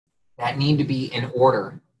that need to be in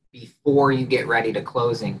order before you get ready to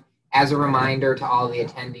closing. As a reminder to all the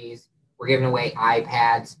attendees, we're giving away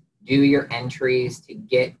iPads. Do your entries to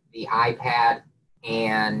get the iPad,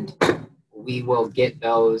 and we will get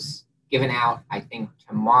those given out, I think,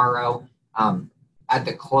 tomorrow at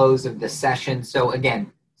the close of the session. So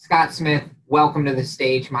again, Scott Smith, welcome to the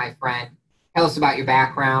stage, my friend. Tell us about your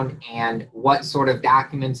background and what sort of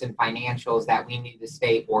documents and financials that we need to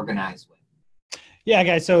stay organized with. Yeah,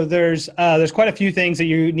 guys. So there's quite a few things that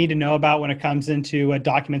you need to know about when it comes into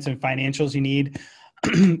documents and financials you need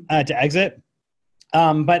to exit.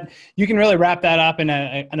 But you can really wrap that up in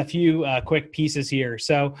a few quick pieces here.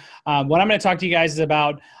 So what I'm going to talk to you guys is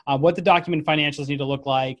about what the document financials need to look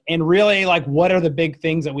like, and really like what are the big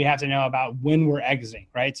things that we have to know about when we're exiting,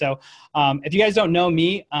 right? So if you guys don't know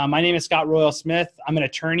me, my name is Scott Royal Smith. I'm an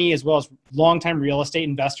attorney as well as longtime real estate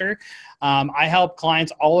investor. I help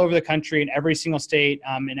clients all over the country in every single state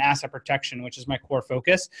in asset protection, which is my core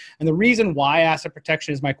focus. And the reason why asset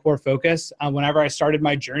protection is my core focus, whenever I started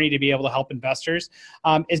my journey to be able to help investors,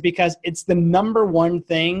 is because it's the number one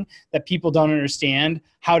thing that people don't understand,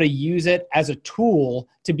 how to use it as a tool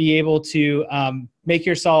to be able to make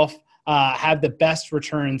yourself have the best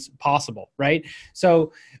returns possible, right?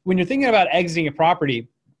 So when you're thinking about exiting a property,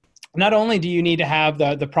 not only do you need to have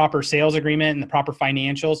the proper sales agreement and the proper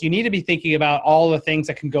financials, you need to be thinking about all the things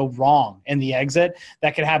that can go wrong in the exit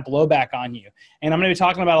that could have blowback on you. And I'm going to be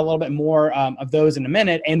talking about a little bit more of those in a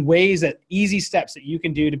minute, and easy steps that you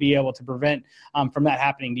can do to be able to prevent from that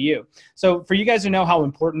happening to you. So for you guys to know how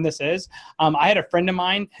important this is, I had a friend of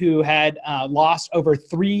mine who had lost over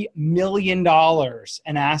 $3 million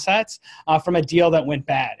in assets from a deal that went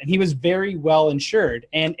bad. And he was very well insured.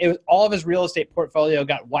 And all of his real estate portfolio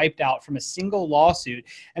got wiped out from a single lawsuit.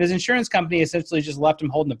 And his insurance company essentially just left him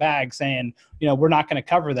holding the bag saying, we're not going to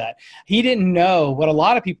cover that. He didn't know, what a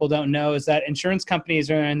lot of people don't know, is that insurance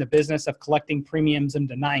companies are in the business of collecting premiums and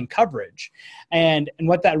denying coverage. And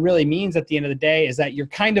what that really means at the end of the day is that you're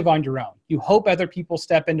kind of on your own. You hope other people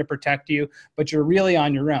step in to protect you, but you're really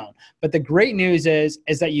on your own. But the great news is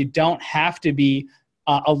that you don't have to be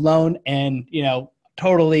alone and,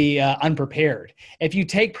 totally unprepared. If you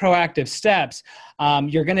take proactive steps,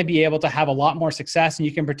 you're going to be able to have a lot more success, and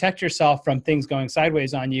you can protect yourself from things going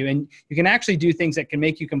sideways on you. And you can actually do things that can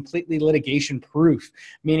make you completely litigation proof,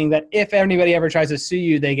 meaning that if anybody ever tries to sue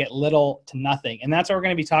you, they get little to nothing. And that's what we're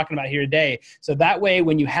going to be talking about here today. So that way,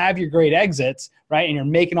 when you have your great exits, right, and you're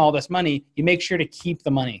making all this money, you make sure to keep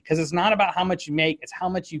the money, because it's not about how much you make, it's how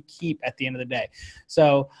much you keep at the end of the day.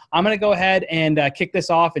 So I'm going to go ahead and kick this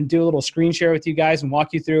off and do a little screen share with you guys and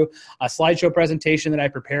walk you through a slideshow presentation that I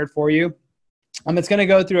prepared for you. It's going to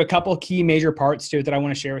go through a couple key major parts to it that I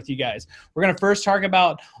want to share with you guys. We're going to first talk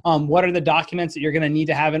about what are the documents that you're going to need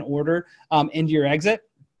to have in order into your exit.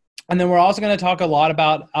 And then we're also going to talk a lot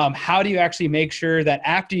about how do you actually make sure that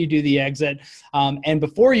after you do the exit and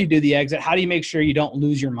before you do the exit, how do you make sure you don't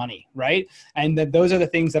lose your money, right? And that those are the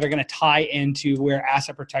things that are going to tie into where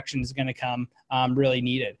asset protection is going to come really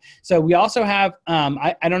needed. So we also have,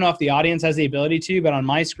 I don't know if the audience has the ability to, but on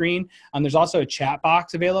my screen, there's also a chat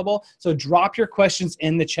box available. So drop your questions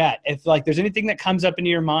in the chat. If there's anything that comes up into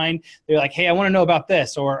your mind, they're like, hey, I want to know about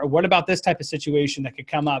this, or what about this type of situation that could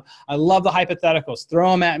come up? I love the hypotheticals.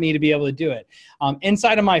 Throw them at me to be able to do it.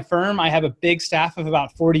 Inside of my firm, I have a big staff of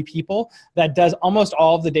about 40 people that does almost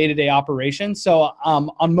all of the day-to-day operations. So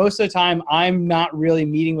on most of the time, I'm not really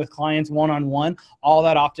meeting with clients one-on-one all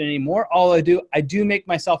that often anymore. All I do make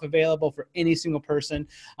myself available for any single person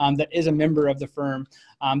that is a member of the firm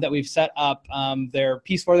that we've set up their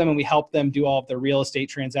piece for them, and we help them do all of their real estate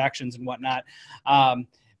transactions and whatnot.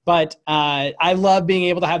 But I love being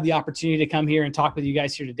able to have the opportunity to come here and talk with you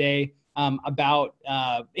guys here today about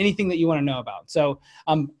anything that you want to know about. So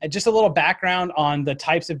just a little background on the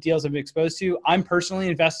types of deals I've been exposed to. I'm personally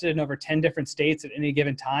invested in over 10 different states at any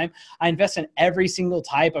given time. I invest in every single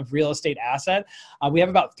type of real estate asset. We have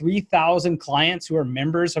about 3,000 clients who are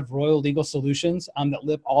members of Royal Legal Solutions that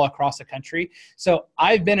live all across the country. So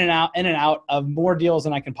I've been in and out of more deals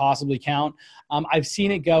than I can possibly count. I've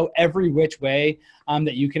seen it go every which way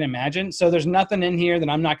that you can imagine. So there's nothing in here that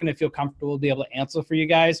I'm not going to feel comfortable to be able to answer for you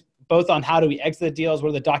guys, both on how do we exit the deals, what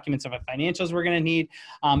are the documents of financials we're going to need,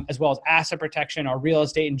 as well as asset protection or real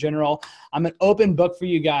estate in general. I'm an open book for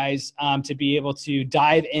you guys to be able to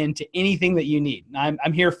dive into anything that you need.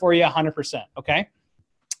 I'm here for you 100%, okay?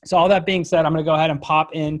 So all that being said, I'm going to go ahead and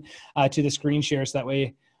pop in to the screen share so that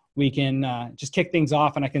way we can just kick things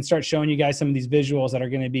off and I can start showing you guys some of these visuals that are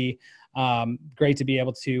going to be great to be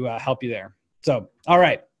able to help you there. So, all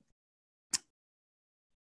right.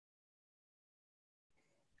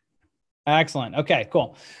 Excellent. Okay,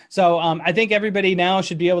 cool. So I think everybody now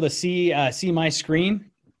should be able to see my screen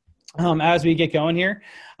as we get going here.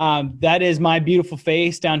 That is my beautiful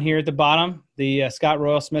face down here at the bottom, the Scott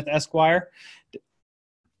Royal Smith Esquire.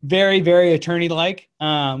 Very, very attorney-like.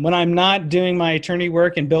 When I'm not doing my attorney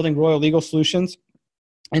work and building Royal Legal Solutions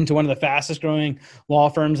into one of the fastest growing law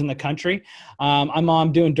firms in the country,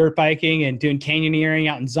 I'm doing dirt biking and doing canyoneering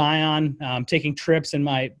out in Zion, taking trips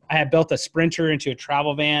I have built a Sprinter into a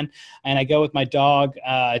travel van, and I go with my dog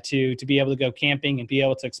to be able to go camping and be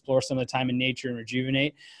able to explore some of the time in nature and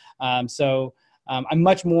rejuvenate. So I'm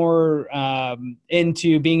much more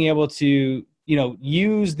into being able to,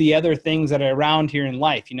 use the other things that are around here in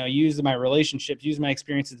life, use my relationships, use my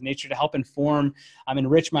experiences in nature to help inform,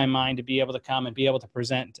 enrich my mind to be able to come and be able to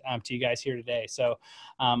present to you guys here today. So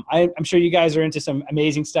I'm sure you guys are into some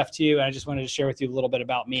amazing stuff too. And I just wanted to share with you a little bit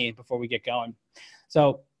about me before we get going.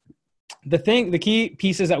 So the key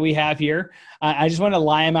pieces that we have here, I just want to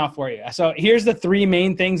lie them out for you. So here's the three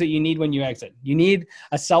main things that you need when you exit. You need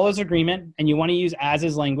a seller's agreement, and you want to use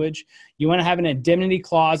as-is language. You want to have an indemnity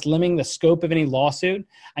clause limiting the scope of any lawsuit,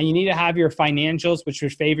 and you need to have your financials, which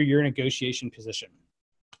would favor your negotiation position.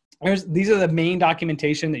 These are the main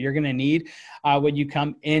documentation that you're going to need when you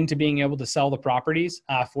come into being able to sell the properties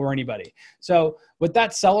for anybody. So with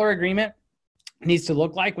that seller agreement, needs to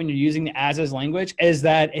look like when you're using the as-is language is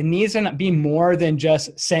that it needs to be more than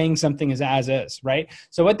just saying something is as-is, right?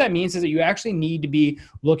 So what that means is that you actually need to be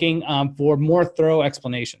looking for more thorough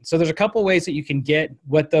explanations. So there's a couple ways that you can get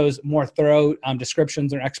what those more thorough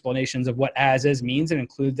descriptions or explanations of what as-is means and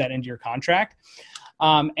include that into your contract.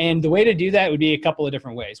 And the way to do that would be a couple of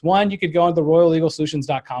different ways. One, you could go on the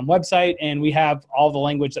royallegalsolutions.com website, and we have all the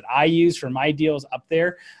language that I use for my deals up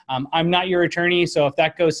there. I'm not your attorney, so if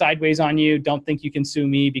that goes sideways on you, don't think you can sue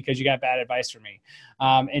me because you got bad advice from me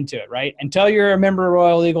into it, right? Until you're a member of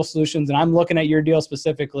Royal Legal Solutions and I'm looking at your deal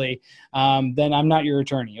specifically, then I'm not your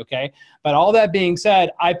attorney, okay? But all that being said,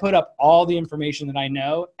 I put up all the information that I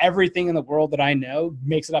know. Everything in the world that I know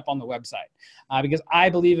makes it up on the website. Because I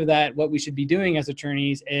believe that what we should be doing as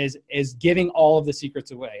attorneys is giving all of the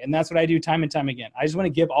secrets away. And that's what I do time and time again. I just want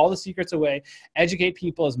to give all the secrets away, educate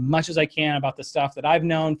people as much as I can about the stuff that I've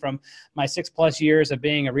known from my 6+ years of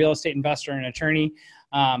being a real estate investor and attorney,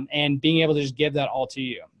 and being able to just give that all to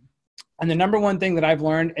you. And the number one thing that I've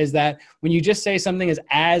learned is that when you just say something is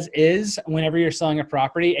as is, whenever you're selling a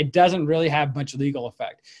property, it doesn't really have much legal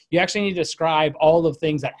effect. You actually need to describe all of the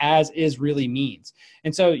things that as is really means.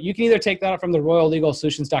 And so you can either take that from the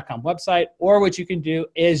royallegalsolutions.com website, or what you can do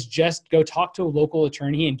is just go talk to a local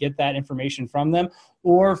attorney and get that information from them,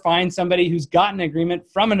 or find somebody who's got an agreement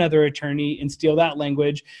from another attorney and steal that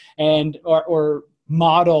language and or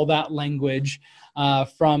model that language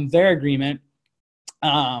from their agreement.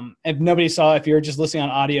 If nobody saw, if you're just listening on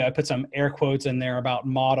audio, I put some air quotes in there about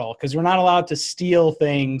model, because we're not allowed to steal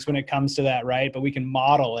things when it comes to that, right? But we can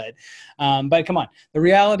model it. But come on, the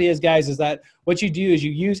reality is, guys, is that what you do is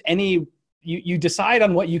you use you decide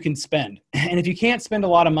on what you can spend. And if you can't spend a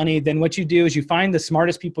lot of money, then what you do is you find the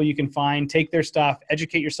smartest people you can find, take their stuff,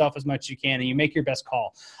 educate yourself as much as you can, and you make your best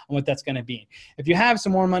call on what that's going to be. If you have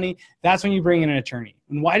some more money, that's when you bring in an attorney.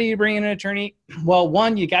 And why do you bring in an attorney? Well,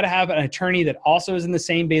 one, you got to have an attorney that also is in the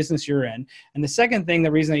same business you're in. And the second thing,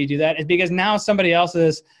 the reason that you do that is because now somebody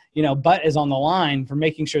else's butt is on the line for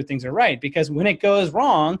making sure things are right. Because when it goes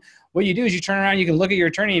wrong, what you do is you turn around, you can look at your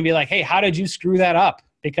attorney and be like, hey, how did you screw that up?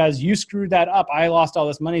 Because you screwed that up. I lost all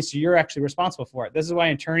this money, so you're actually responsible for it. This is why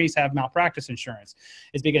attorneys have malpractice insurance,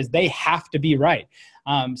 is because they have to be right.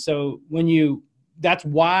 So that's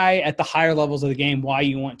why at the higher levels of the game, why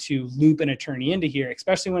you want to loop an attorney into here,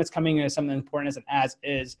 especially when it's coming into something important as an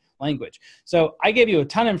as-is language. So I gave you a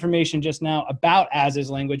ton of information just now about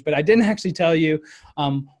as-is language, but I didn't actually tell you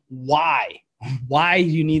why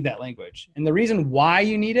you need that language. And the reason why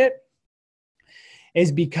you need it is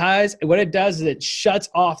because what it does is it shuts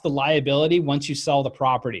off the liability once you sell the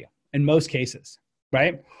property in most cases,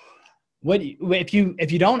 right? If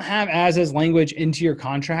you don't have as-is language into your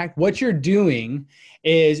contract, what you're doing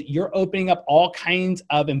is you're opening up all kinds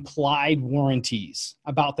of implied warranties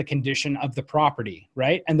about the condition of the property,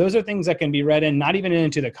 right? And those are things that can be read in, not even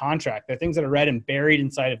into the contract. They're things that are read and buried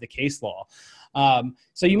inside of the case law.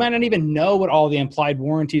 So you might not even know what all the implied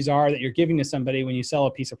warranties are that you're giving to somebody when you sell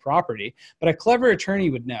a piece of property, but a clever attorney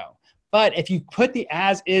would know. But if you put the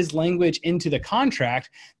as-is language into the contract,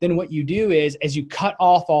 then what you do is you cut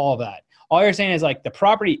off all of that. All you're saying is like, the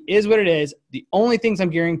property is what it is. The only things I'm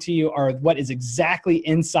guaranteeing you are what is exactly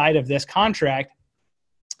inside of this contract.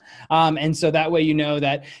 And so that way you know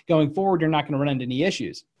that going forward, you're not going to run into any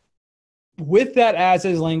issues. With that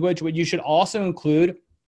as-is language, what you should also include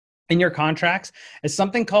in your contracts is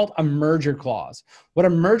something called a merger clause. What a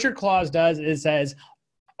merger clause does is says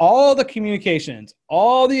all the communications,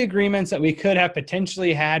 all the agreements that we could have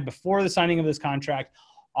potentially had before the signing of this contract,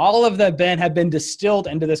 all of them have been distilled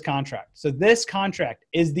into this contract. So this contract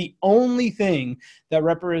is the only thing that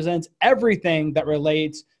represents everything that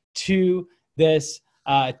relates to this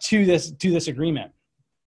agreement.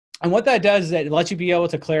 And what that does is that it lets you be able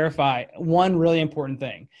to clarify one really important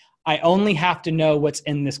thing. I only have to know what's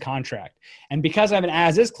in this contract. And because I have an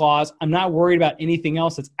as-is clause, I'm not worried about anything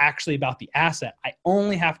else that's actually about the asset. I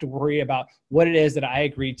only have to worry about what it is that I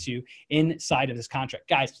agreed to inside of this contract.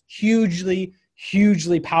 Guys, hugely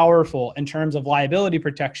powerful in terms of liability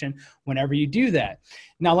protection whenever you do that.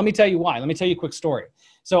 Now, let me tell you why. Let me tell you a quick story.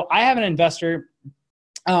 So I have an investor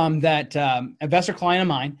investor client of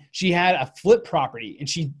mine. She had a flip property and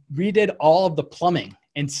she redid all of the plumbing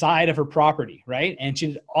inside of her property, right? And she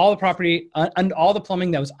did all the property and all the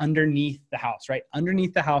plumbing that was underneath the house, right?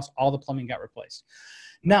 Underneath the house, all the plumbing got replaced.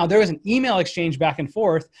 Now, there was an email exchange back and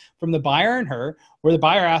forth from the buyer and her, where the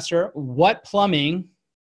buyer asked her what plumbing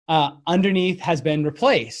underneath has been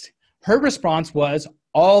replaced. Her response was,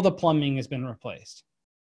 all the plumbing has been replaced.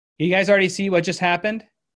 You guys already see what just happened?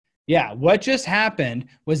 Yeah, what just happened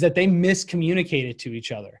was that they miscommunicated to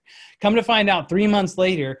each other. Come to find out 3 months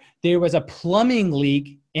later, there was a plumbing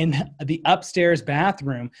leak in the upstairs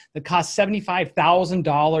bathroom that cost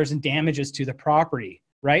 $75,000 in damages to the property,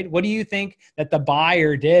 right? What do you think that the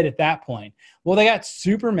buyer did at that point? Well, they got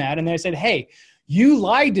super mad and they said, hey, you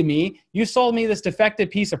lied to me. You sold me this defective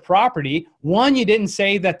piece of property. One, you didn't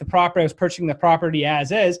say that the property, I was purchasing the property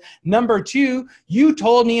as is. Number two, you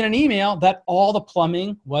told me in an email that all the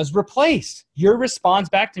plumbing was replaced. Your response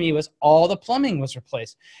back to me was all the plumbing was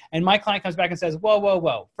replaced. And my client comes back and says,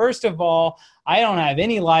 whoa. First of all, I don't have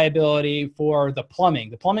any liability for the plumbing.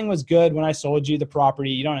 The plumbing was good when I sold you the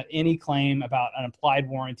property. You don't have any claim about an implied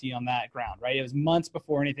warranty on that ground, right? It was months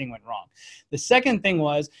before anything went wrong. The second thing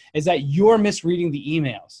is that you're misreading the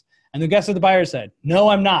emails. And then guess what the buyer said? No,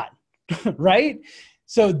 I'm not, right?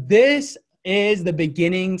 So this is the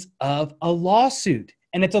beginnings of a lawsuit.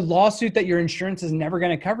 And it's a lawsuit that your insurance is never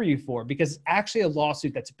going to cover you for, because it's actually a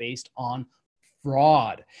lawsuit that's based on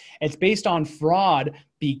fraud. It's based on fraud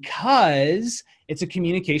because it's a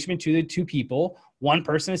communication between the two people. One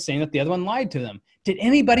person is saying that the other one lied to them. Did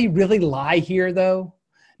anybody really lie here, though?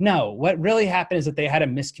 No. What really happened is that they had a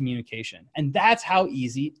miscommunication. And that's how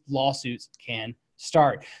easy lawsuits can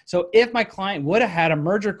start. So if my client would have had a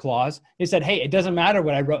merger clause, they said, hey, it doesn't matter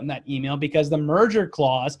what I wrote in that email, because the merger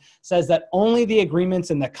clause says that only the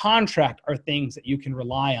agreements in the contract are things that you can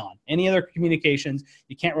rely on. Any other communications,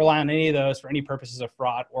 you can't rely on any of those for any purposes of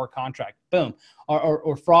fraud or contract. Boom.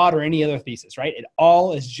 Or fraud or any other thesis, right? It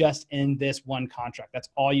all is just in this one contract. That's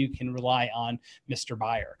all you can rely on, Mr.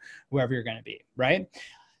 Buyer, whoever you're going to be, right?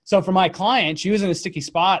 So for my client, she was in a sticky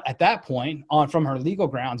spot at that point from her legal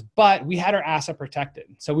grounds, but we had her asset protected.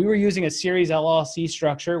 So we were using a series LLC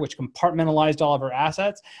structure, which compartmentalized all of her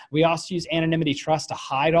assets. We also used anonymity trust to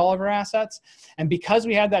hide all of her assets. And because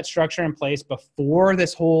we had that structure in place before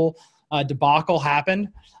this whole debacle happened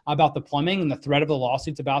about the plumbing and the threat of the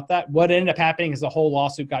lawsuits about that, what ended up happening is the whole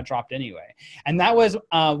lawsuit got dropped anyway. And that was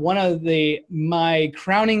one of my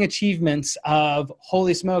crowning achievements of,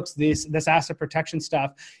 holy smokes, this asset protection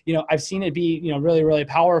stuff. You know, I've seen it be, really, really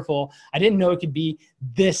powerful. I didn't know it could be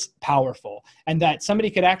this powerful, and that somebody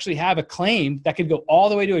could actually have a claim that could go all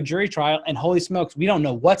the way to a jury trial. And holy smokes, we don't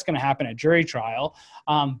know what's going to happen at jury trial.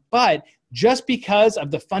 But just because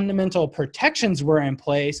of the fundamental protections were in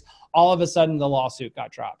place, all of a sudden the lawsuit got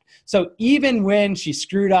dropped. So even when she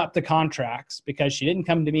screwed up the contracts because she didn't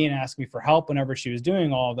come to me and ask me for help whenever she was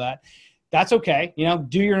doing all of that, that's okay.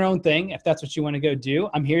 Do your own thing if that's what you want to go do.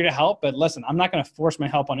 I'm here to help, but listen, I'm not going to force my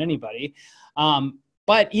help on anybody.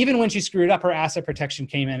 But even when she screwed up, her asset protection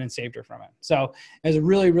came in and saved her from it. So it was a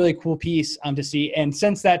really, really cool piece to see. And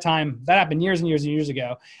since that time, that happened years and years and years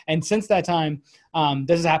ago. And since that time,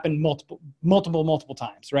 this has happened multiple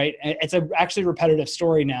times, right? It's actually a repetitive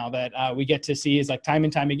story now that we get to see is like time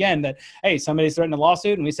and time again that, hey, somebody's threatened a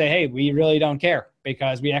lawsuit and we say, hey, we really don't care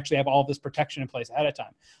because we actually have all of this protection in place ahead of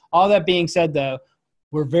time. All that being said, though,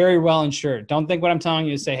 we're very well insured. Don't think what I'm telling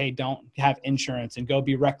you is say, hey, don't have insurance and go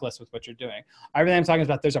be reckless with what you're doing. Everything I'm talking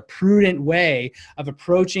about, there's a prudent way of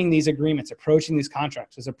approaching these agreements, approaching these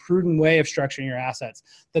contracts. There's a prudent way of structuring your assets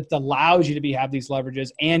that allows you to have these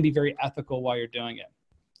leverages and be very ethical while you're doing it.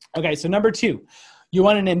 Okay, so number 2, you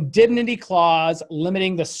want an indemnity clause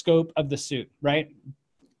limiting the scope of the suit, right?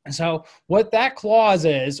 So what that clause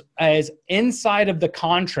is inside of the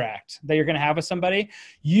contract that you're going to have with somebody,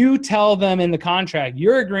 you tell them in the contract,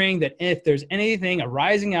 you're agreeing that if there's anything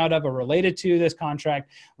arising out of or related to this contract,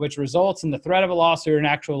 which results in the threat of a lawsuit or an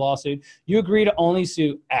actual lawsuit, you agree to only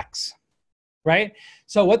sue X, right?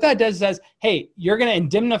 So what that does is, hey, you're going to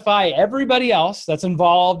indemnify everybody else that's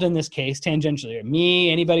involved in this case tangentially, me,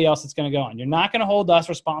 anybody else that's going to go on. You're not going to hold us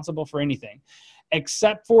responsible for anything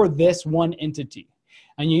except for this one entity.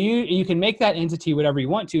 And you can make that entity whatever you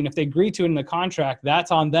want to. And if they agree to it in the contract,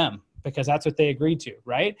 that's on them because that's what they agreed to,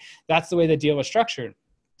 right? That's the way the deal was structured.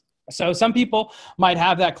 So some people might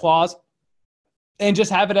have that clause and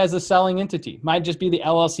just have it as a selling entity. Might just be the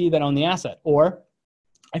LLC that owned the asset. Or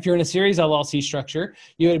if you're in a series LLC structure,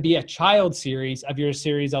 you would be a child series of your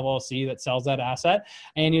series LLC that sells that asset.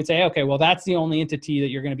 And you'd say, okay, well, that's the only entity that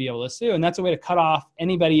you're going to be able to sue. And that's a way to cut off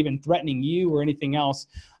anybody even threatening you or anything else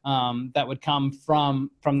that would come from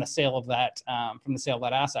the sale of that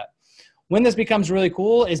asset. When this becomes really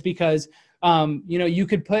cool is because you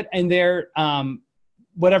could put in there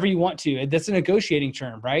whatever you want to. That's a negotiating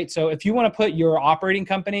term, right? So if you want to put your operating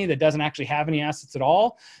company that doesn't actually have any assets at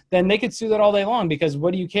all, then they could sue that all day long because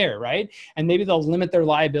what do you care, right? And maybe they'll limit their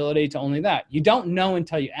liability to only that. You don't know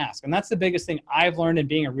until you ask. And that's the biggest thing I've learned in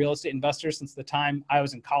being a real estate investor since the time I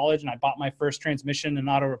was in college and I bought my first transmission in an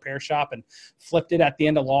auto repair shop and flipped it at the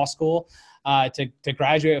end of law school to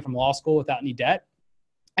graduate from law school without any debt,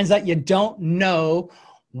 is that you don't know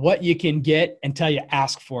what you can get until you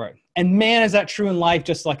ask for it. And man, is that true in life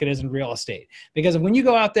just like it is in real estate. Because when you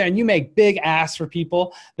go out there and you make big asks for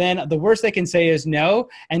people, then the worst they can say is no.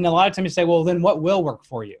 And a lot of times you say, well, then what will work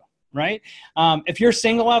for you? Right? If you're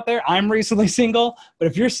single out there, I'm recently single, but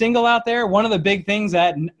if you're single out there, one of the big things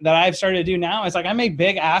that I've started to do now is like I make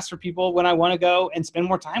big asks for people when I want to go and spend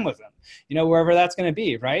more time with them, wherever that's going to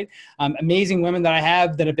be, right? Amazing women that I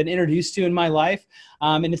have that have been introduced to in my life.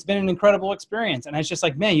 And it's been an incredible experience. And it's just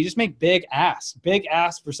like, man, you just make big asks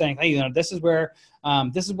for saying, hey, this is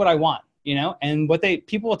what I want. And what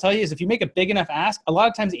people will tell you is if you make a big enough ask, a lot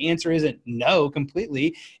of times the answer isn't no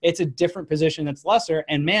completely. It's a different position that's lesser.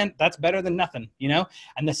 And man, that's better than nothing,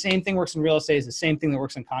 And the same thing works in real estate is the same thing that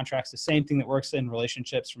works in contracts, the same thing that works in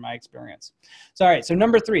relationships from my experience. So, all right. So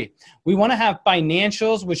number 3, we want to have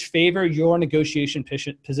financials which favor your negotiation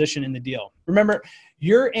position in the deal. Remember,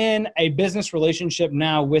 you're in a business relationship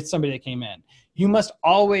now with somebody that came in. You must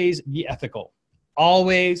always be ethical.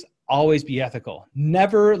 Always be ethical.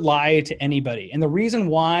 Never lie to anybody. And the reason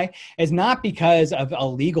why is not because of a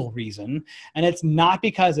legal reason, and it's not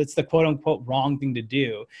because it's the quote unquote wrong thing to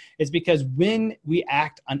do. It's because when we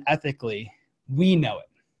act unethically, we know it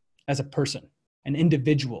as a person, an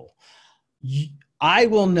individual. I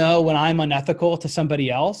will know when I'm unethical to somebody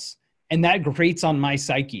else, and that grates on my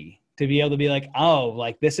psyche to be able to be like, oh,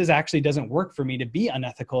 like this actually doesn't work for me to be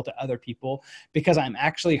unethical to other people because I'm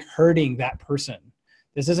actually hurting that person.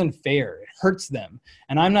 This isn't fair. It hurts them.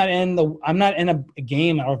 And I'm not in a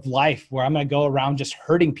game of life where I'm going to go around just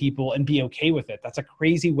hurting people and be okay with it. That's a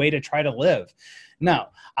crazy way to try to live. No,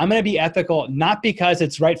 I'm going to be ethical, not because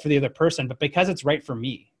it's right for the other person, but because it's right for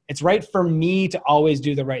me. It's right for me to always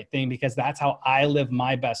do the right thing because that's how I live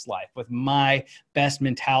my best life with my best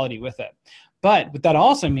mentality with it. But what that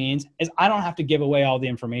also means is I don't have to give away all the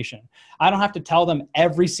information. I don't have to tell them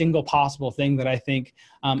every single possible thing that I think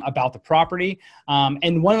about the property.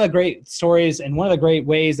 And one of the great stories and one of the great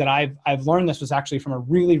ways that I've learned this was actually from a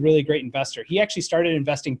really, really great investor. He actually started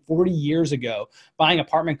investing 40 years ago, buying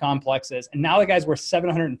apartment complexes. And now the guy's worth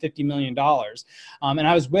 $750 million. And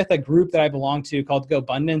I was with a group that I belonged to called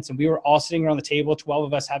GoBundance. And we were all sitting around the table, 12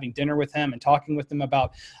 of us having dinner with him and talking with him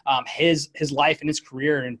about his life and his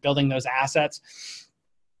career and building those assets.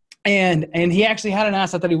 And he actually had an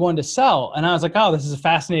asset that he wanted to sell. And I was like, oh, this is a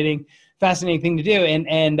fascinating thing to do.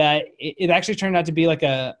 And it actually turned out to be like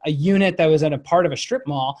a unit that was at a part of a strip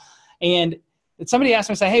mall. And somebody asked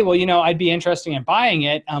me, say, hey, well, I'd be interested in buying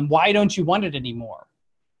it. Why don't you want it anymore?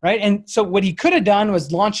 Right. And so what he could have done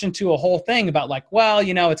was launched into a whole thing about like, well,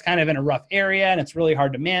 it's kind of in a rough area and it's really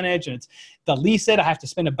hard to manage. And it's to lease it. I have to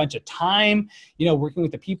spend a bunch of time, working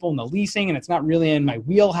with the people in the leasing. And it's not really in my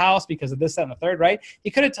wheelhouse because of this, that, and the third. Right. He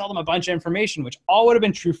could have told them a bunch of information, which all would have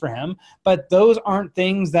been true for him. But those aren't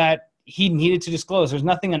things that he needed to disclose. There's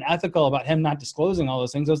nothing unethical about him not disclosing all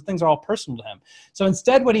those things. Those things are all personal to him. So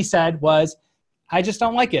instead, what he said was, I just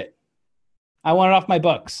don't like it. I want it off my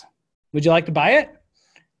books. Would you like to buy it?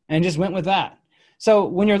 And just went with that. So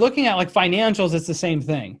when you're looking at like financials, it's the same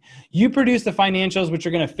thing. You produce the financials which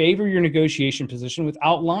are going to favor your negotiation position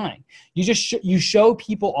without lying. You just you show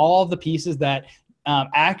people all of the pieces that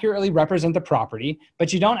accurately represent the property,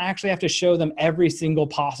 but you don't actually have to show them every single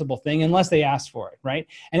possible thing unless they ask for it, right?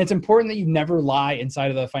 And it's important that you never lie inside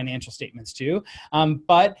of the financial statements too.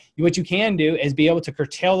 But what you can do is be able to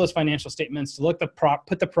curtail those financial statements to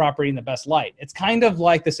put the property in the best light. It's kind of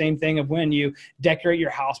like the same thing of when you decorate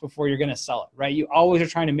your house before you're going to sell it, right? You always are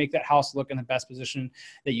trying to make that house look in the best position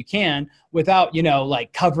that you can without,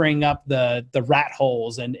 like covering up the rat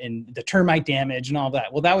holes and the termite damage and all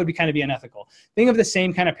that. Well, that would be unethical. Think of the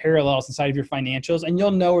same kind of parallels inside of your financials, and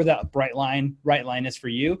you'll know where that right line is for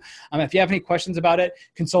you. If you have any questions about it,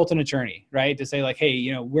 consult an attorney, right? To say like,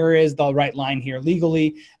 hey, where is the right line here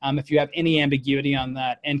legally? If you have any ambiguity on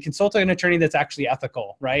that, and consult an attorney that's actually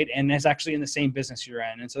ethical, right? And is actually in the same business you're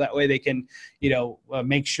in. And so that way they can,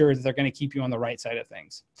 make sure that they're going to keep you on the right side of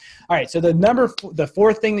things. All right. So the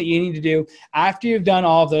fourth thing that you need to do after you've done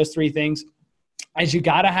all of those three things is you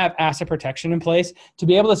got to have asset protection in place to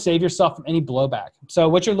be able to save yourself from any blowback. So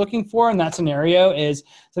what you're looking for in that scenario is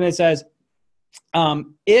something that says,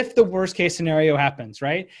 if the worst case scenario happens,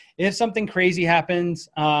 right? If something crazy happens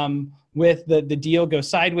with the deal goes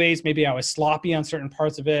sideways, maybe I was sloppy on certain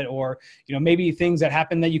parts of it, or maybe things that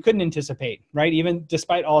happened that you couldn't anticipate, right? Even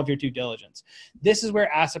despite all of your due diligence. This is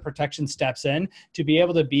where asset protection steps in to be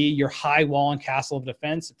able to be your high wall and castle of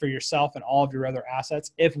defense for yourself and all of your other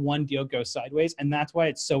assets if one deal goes sideways. And that's why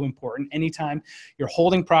it's so important. Anytime you're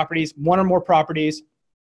holding properties, one or more properties,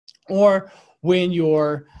 or when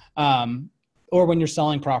you're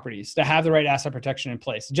selling properties, to have the right asset protection in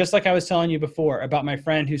place. Just like I was telling you before about my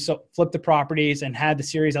friend who flipped the properties and had the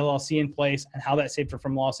Series LLC in place and how that saved her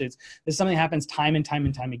from lawsuits. This is something that happens time and time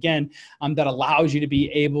again that allows you to be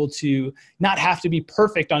able to not have to be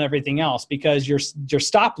perfect on everything else, because your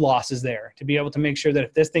stop loss is there to be able to make sure that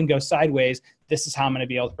if this thing goes sideways, this is how I'm going to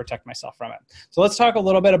be able to protect myself from it. So let's talk a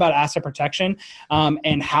little bit about asset protection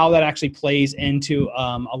and how that actually plays into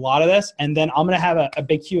a lot of this. And then I'm going to have a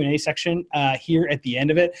big Q&A section here at the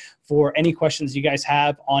end of it for any questions you guys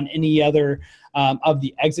have on any other of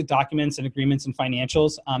the exit documents and agreements and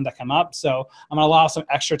financials that come up. So I'm going to allow some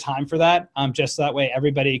extra time for that, just so that way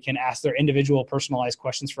everybody can ask their individual personalized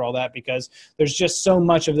questions for all that, because there's just so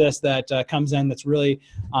much of this that comes in that's really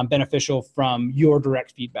beneficial from your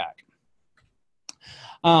direct feedback.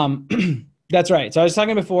 That's right. So I was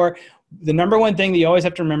talking before, the number one thing that you always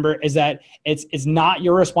have to remember is that it's not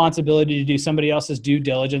your responsibility to do somebody else's due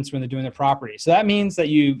diligence when they're doing their property. So that means that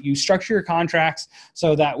you structure your contracts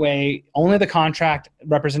so that way only the contract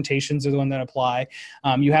representations are the one that apply.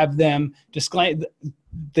 You have them disclaim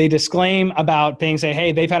about paying, say,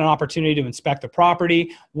 hey, they've had an opportunity to inspect the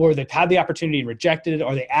property, or they've had the opportunity and rejected it,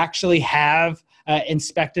 or they actually have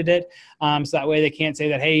inspected it. So that way they can't say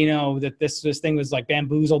that, hey, that this thing was like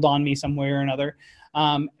bamboozled on me somewhere or another.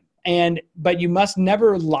 But you must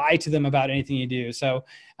never lie to them about anything you do. So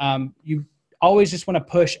you always just want to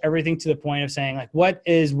push everything to the point of saying, like, what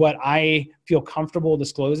I feel comfortable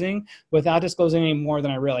disclosing without disclosing any more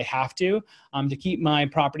than I really have to keep my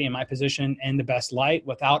property and my position in the best light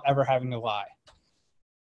without ever having to lie.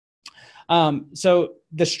 So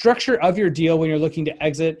the structure of your deal when you're looking to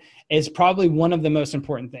exit is probably one of the most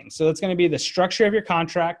important things. So it's going to be the structure of your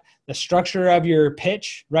contract, the structure of your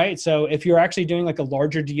pitch, right? So if you're actually doing like a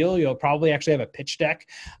larger deal, you'll probably actually have a pitch deck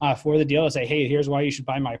for the deal to say, hey, here's why you should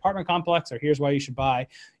buy my apartment complex, or here's why you should buy,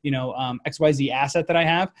 XYZ asset that I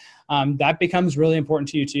have. That becomes really important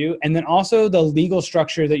to you too. And then also the legal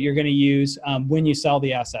structure that you're going to use when you sell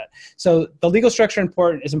the asset. So the legal structure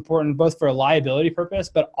is important both for a liability purpose,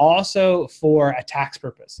 but also for a tax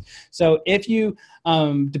purpose. So if you,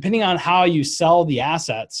 depending on how you sell the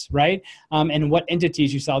assets, right, and what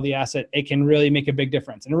entities you sell the asset, it can really make a big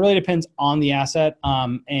difference. And it really depends on the asset,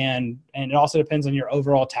 and it also depends on your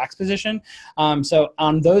overall tax position. So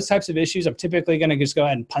on those types of issues, I'm typically going to just go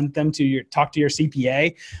ahead and punt them to talk to your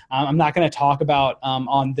CPA. I'm not going to talk about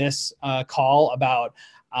on this call about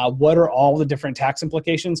what are all the different tax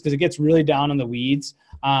implications, because it gets really down in the weeds.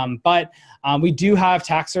 But we do have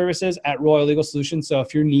tax services at Royal Legal Solutions. So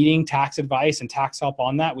if you're needing tax advice and tax help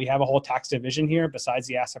on that, we have a whole tax division here besides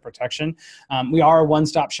the asset protection. We are a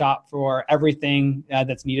one-stop shop for everything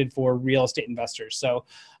that's needed for real estate investors. So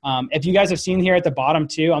if you guys have seen here at the bottom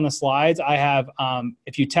too on the slides, I have,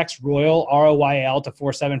 if you text Royal, ROYL to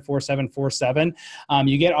 474747,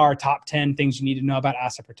 you get our top 10 things you need to know about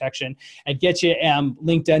asset protection. It gets you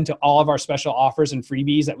linked into all of our special offers and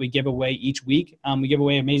freebies that we give away each week. We give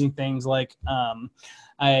away amazing things like that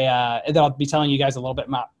I'll be telling you guys a little bit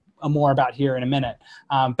more about here in a minute.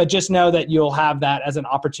 But just know that you'll have that as an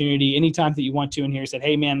opportunity anytime that you want to. And here you said,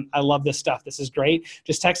 hey man, I love this stuff. This is great.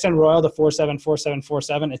 Just text in Royal to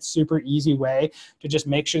 474747. It's super easy way to just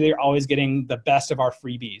make sure that you're always getting the best of our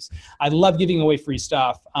freebies. I love giving away free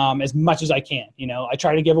stuff as much as I can. I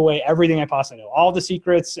try to give away everything I possibly know, all the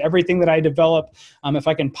secrets, everything that I develop. If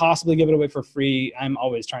I can possibly give it away for free, I'm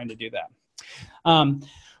always trying to do that.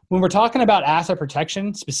 When we're talking about asset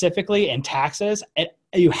protection specifically and taxes,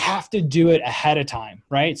 you have to do it ahead of time,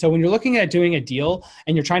 right? So when you're looking at doing a deal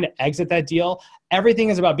and you're trying to exit that deal, everything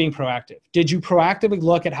is about being proactive. Did you proactively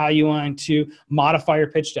look at how you want to modify your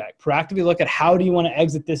pitch deck? Proactively look at how do you want to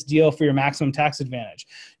exit this deal for your maximum tax advantage?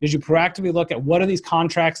 Did you proactively look at what do these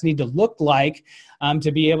contracts need to look like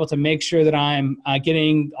to be able to make sure that I'm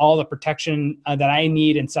getting all the protection that I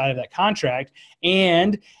need inside of that contract?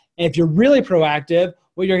 And if you're really proactive,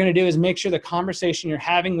 what you're going to do is make sure the conversation you're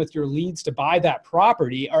having with your leads to buy that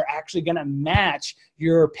property are actually going to match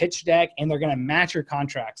your pitch deck and they're going to match your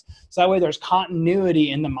contracts. So that way there's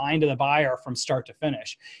continuity in the mind of the buyer from start to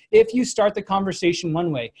finish. If you start the conversation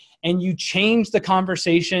one way and you change the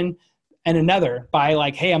conversation and another by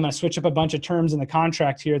like, hey, I'm going to switch up a bunch of terms in the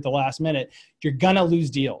contract here at the last minute, you're going to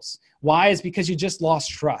lose deals. Why? Is because you just lost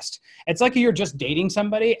trust. It's like you're just dating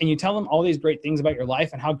somebody and you tell them all these great things about your life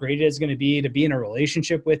and how great it is going to be in a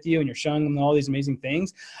relationship with you, and you're showing them all these amazing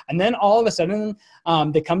things. And then all of a sudden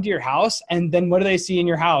they come to your house, and then what do they see in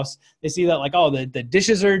your house? They see that like, oh, the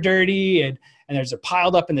dishes are dirty and there's a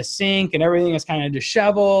piled up in the sink and everything is kind of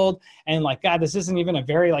disheveled. And like, God, this isn't even a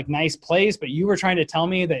very like nice place, but you were trying to tell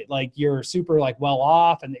me that like you're super like well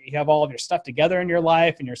off and that you have all of your stuff together in your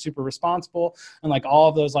life and you're super responsible and like all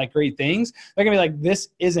of those like great things. They're gonna be like, this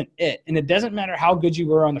isn't it. And it doesn't matter how good you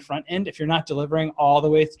were on the front end. If you're not delivering all the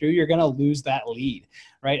way through, you're gonna lose that lead,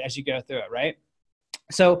 right? As you go through it, right?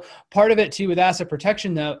 So part of it too with asset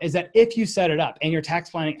protection though, is that if you set it up and you're tax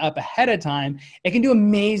planning up ahead of time, it can do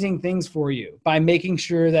amazing things for you by making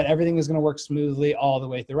sure that everything is going to work smoothly all the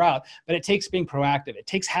way throughout. But it takes being proactive. It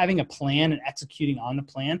takes having a plan and executing on the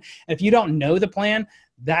plan. And if you don't know the plan,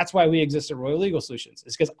 that's why we exist at Royal Legal Solutions.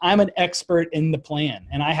 It's because I'm an expert in the plan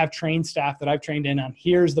and I have trained staff that I've trained in on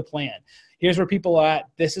here's the plan. Here's where people are at.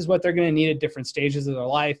 This is what they're going to need at different stages of their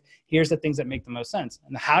life. Here's the things that make the most sense.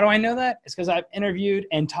 And how do I know that? It's because I've interviewed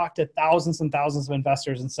and talked to thousands and thousands of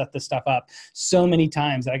investors and set this stuff up so many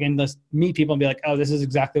times that I can just meet people and be like, oh, this is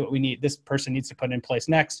exactly what we need. This person needs to put in place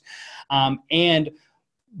next. And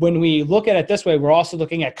when we look at it this way, we're also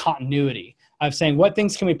looking at continuity of saying what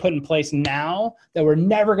things can we put in place now that we're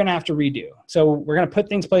never going to have to redo. So we're going to put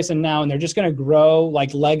things in place now, and they're just going to grow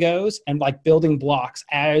like Legos and like building blocks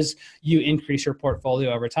as you increase your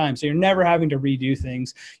portfolio over time. So you're never having to redo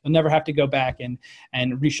things. You'll never have to go back and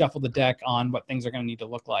reshuffle the deck on what things are going to need to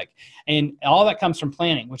look like. And all that comes from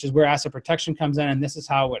planning, which is where asset protection comes in. And this is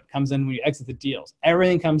how it comes in when you exit the deals.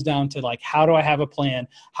 Everything comes down to like, how do I have a plan?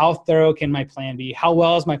 How thorough can my plan be? How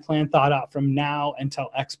well is my plan thought out from now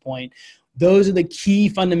until X point? Those are the key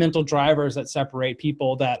fundamental drivers that separate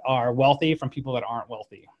people that are wealthy from people that aren't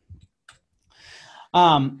wealthy.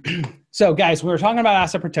 So guys, when we're talking about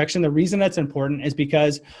asset protection, the reason that's important is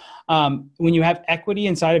because when you have equity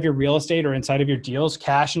inside of your real estate or inside of your deals,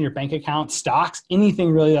 cash in your bank account, stocks, anything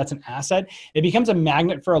really that's an asset, it becomes a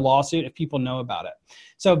magnet for a lawsuit if people know about it.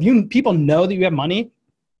 So if people know that you have money,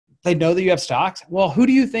 they know that you have stocks, well, who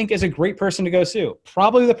do you think is a great person to go sue?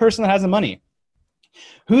 Probably the person that has the money.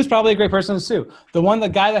 Who's probably a great person to sue? The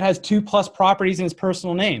guy that has 2+ properties in his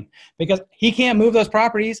personal name, because he can't move those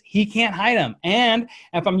properties. He can't hide them. And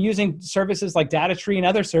if I'm using services like DataTree and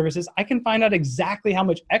other services, I can find out exactly how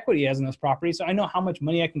much equity he has in those properties. So I know how much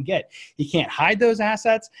money I can get. He can't hide those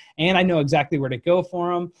assets, and I know exactly where to go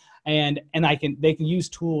for them. And they can use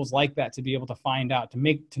tools like that to be able to find out,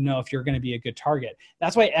 to know if you're going to be a good target.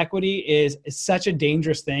 That's why equity is such a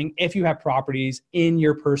dangerous thing if you have properties in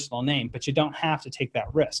your personal name, but you don't have to take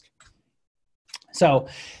that risk. So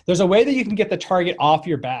there's a way that you can get the target off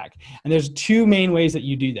your back. And there's two main ways that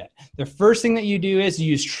you do that. The first thing that you do is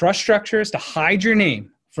you use trust structures to hide your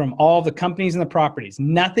name from all the companies and the properties.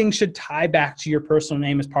 Nothing should tie back to your personal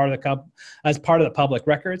name as part of the public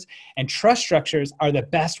records. And trust structures are the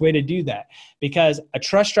best way to do that because a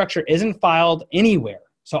trust structure isn't filed anywhere.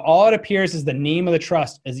 So all it appears is the name of the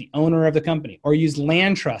trust as the owner of the company, or use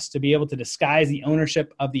land trust to be able to disguise the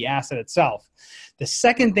ownership of the asset itself. The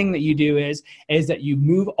second thing that you do is that you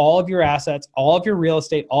move all of your assets, all of your real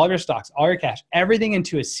estate, all of your stocks, all your cash, everything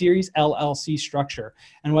into a series LLC structure.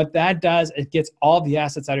 And what that does, it gets all of the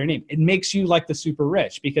assets out of your name. It makes you like the super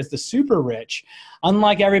rich, because the super rich,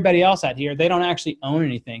 unlike everybody else out here, they don't actually own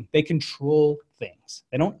anything. They control things.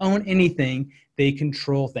 They don't own anything. they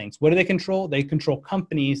control things. What do they control? They control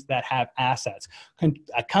companies that have assets,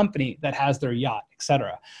 a company that has their yacht,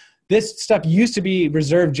 etc. This stuff used to be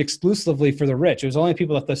reserved exclusively for the rich. It was only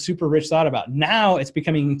people that the super rich thought about. Now it's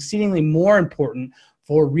becoming exceedingly more important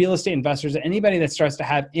for real estate investors and anybody that starts to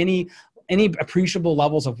have any appreciable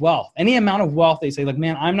levels of wealth. Any amount of wealth, they say, like,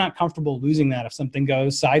 man, I'm not comfortable losing that if something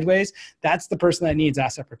goes sideways. That's the person that needs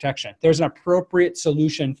asset protection. There's an appropriate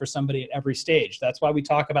solution for somebody at every stage. That's why we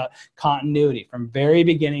talk about continuity from very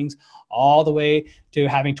beginnings all the way to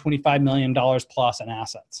having $25 million plus in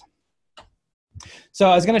assets. So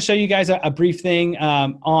I was going to show you guys a brief thing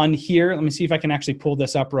on here. Let me see if I can actually pull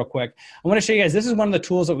this up real quick. I want to show you guys, this is one of the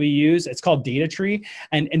tools that we use. It's called DataTree.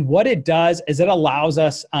 And what it does is it allows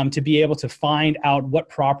us to be able to find out what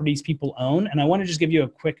properties people own. And I want to just give you a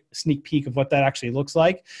quick sneak peek of what that actually looks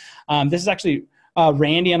like. This is actually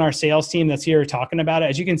Randy on our sales team that's here talking about it.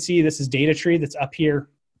 As you can see, this is DataTree that's up here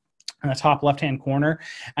in the top left-hand corner.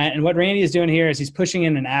 And what Randy is doing here is he's pushing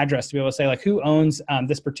in an address to be able to say, like, who owns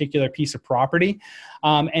this particular piece of property.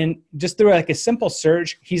 And just through like a simple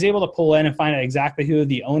search, he's able to pull in and find out exactly who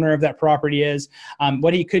the owner of that property is.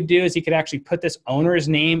 What he could do is he could actually put this owner's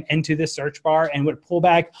name into the search bar and would pull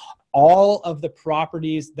back all of the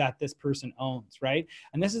properties that this person owns, right?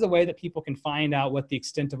 And this is a way that people can find out what the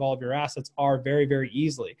extent of all of your assets are very, very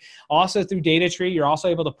easily. Also through DataTree, you're also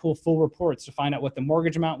able to pull full reports to find out what the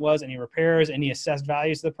mortgage amount was, any repairs, any assessed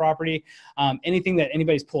values of the property, anything that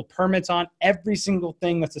anybody's pulled permits on. Every single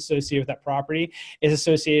thing that's associated with that property is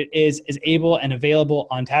able and available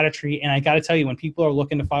on DataTree. And I got to tell you, when people are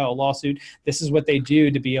looking to file a lawsuit, this is what they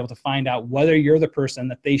do to be able to find out whether you're the person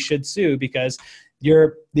that they should sue, because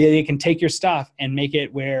they can take your stuff and make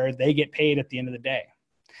it where they get paid at the end of the day.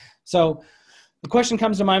 So the question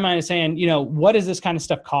comes to my mind is saying, you know, what does this kind of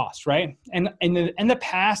stuff cost, right? And in the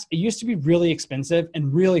past, it used to be really expensive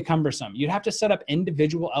and really cumbersome. You'd have to set up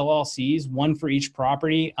individual LLCs, one for each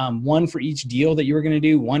property, one for each deal that you were going to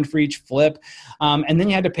do, one for each flip. And then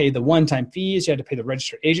you had to pay the one-time fees. You had to pay the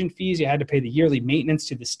registered agent fees. You had to pay the yearly maintenance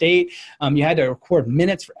to the state. You had to record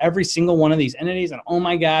minutes for every single one of these entities. And oh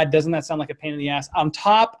my God, doesn't that sound like a pain in the ass? On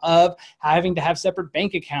top of having to have separate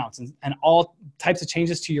bank accounts and all types of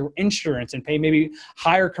changes to your insurance and pay maybe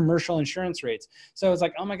higher commercial insurance rates. So it's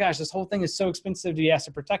like, oh my gosh, this whole thing is so expensive to be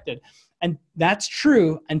asset protected. And that's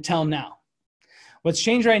true until now. What's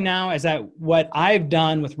changed right now is that what I've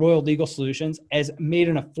done with Royal Legal Solutions is made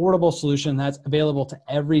an affordable solution that's available to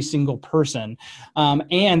every single person,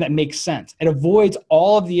 and that makes sense. It avoids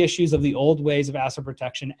all of the issues of the old ways of asset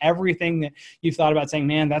protection, everything that you've thought about saying,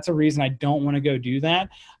 man, that's a reason I don't want to go do that.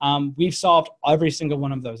 We've solved every single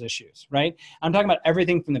one of those issues, right? I'm talking about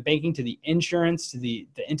everything from the banking to the insurance to the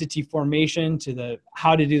entity formation to the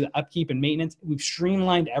how to do the upkeep and maintenance. We've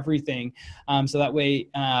streamlined everything so that way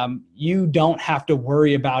you don't have to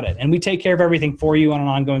worry about it. And we take care of everything for you on an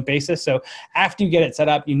ongoing basis. So after you get it set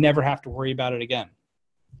up, you never have to worry about it again.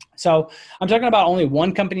 So I'm talking about only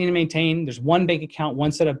one company to maintain. There's one bank account,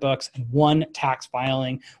 one set of books, and one tax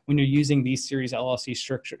filing when you're using these series LLC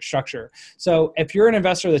structure. So if you're an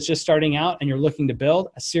investor that's just starting out and you're looking to build,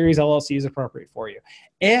 a series LLC is appropriate for you.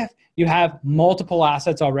 If you have multiple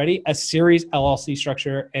assets already, a series LLC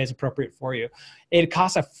structure is appropriate for you. It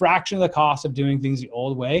costs a fraction of the cost of doing things the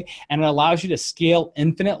old way, and it allows you to scale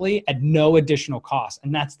infinitely at no additional cost.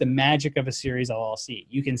 And that's the magic of a series LLC.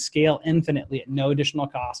 You can scale infinitely at no additional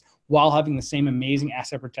cost while having the same amazing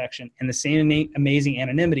asset protection and the same amazing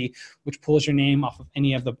anonymity, which pulls your name off of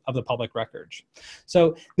any of the public records.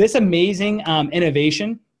 So this amazing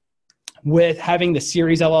innovation with having the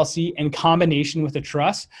series LLC in combination with a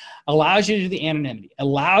trust allows you to do the anonymity,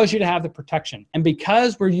 allows you to have the protection. And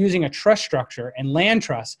because we're using a trust structure and land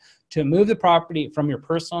trust to move the property from your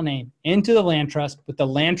personal name into the land trust, with the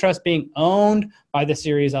land trust being owned by the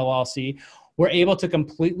series LLC, we're able to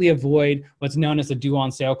completely avoid what's known as the due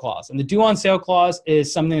on sale clause. And the due on sale clause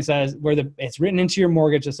is something that says where it's written into your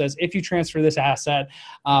mortgage that says, if you transfer this asset,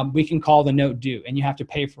 we can call the note due and you have to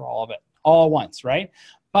pay for all of it all at once, right?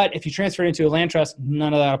 But if you transfer it into a land trust,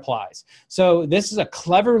 none of that applies. So this is a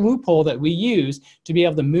clever loophole that we use to be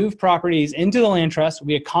able to move properties into the land trust.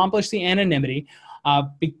 We accomplish the anonymity.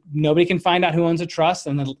 Nobody can find out who owns a trust,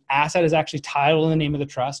 and the asset is actually titled in the name of the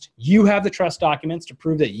trust. You have the trust documents to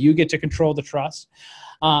prove that you get to control the trust.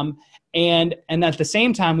 And at the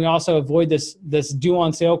same time, we also avoid this due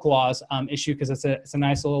on sale clause issue because it's a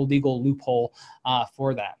nice little legal loophole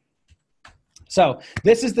for that. So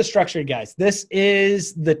this is the structure, guys. This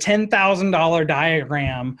is the $10,000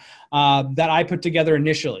 diagram that I put together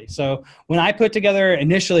initially. So when I put together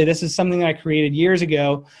initially, this is something that I created years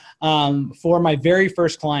ago for my very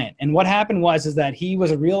first client. And what happened is that he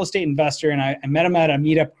was a real estate investor, and I met him at a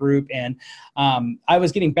meetup group. And I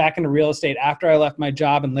was getting back into real estate after I left my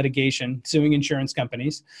job in litigation, suing insurance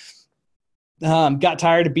companies. Got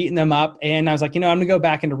tired of beating them up, and I was like, I'm going to go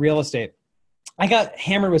back into real estate. I got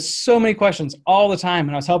hammered with so many questions all the time,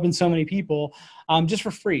 and I was helping so many people just for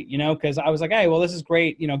free, because I was like, hey, well, this is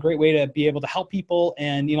great, great way to be able to help people.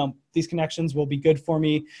 And, these connections will be good for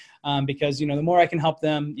me because, the more I can help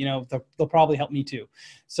them, they'll probably help me too.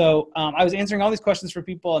 So I was answering all these questions for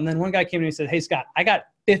people. And then one guy came to me and said, hey, Scott, I got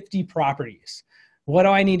 50 properties. What do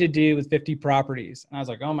I need to do with 50 properties? And I was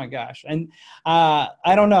like, oh my gosh. And I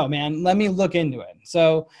don't know, man, let me look into it.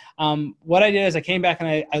 So what I did is I came back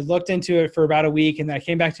and I looked into it for about a week. And then I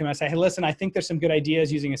came back to him and I said, hey, listen, I think there's some good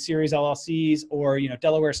ideas using a series LLCs or,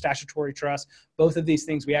 Delaware statutory trust. Both of these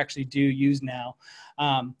things we actually do use now.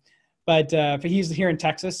 But he's here in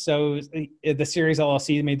Texas, so the series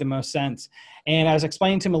LLC made the most sense. And I was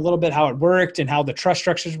explaining to him a little bit how it worked and how the trust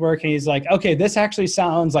structures work. And he's like, okay, this actually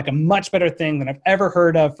sounds like a much better thing than I've ever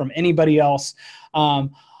heard of from anybody else.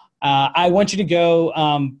 I want you to go,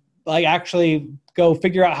 actually go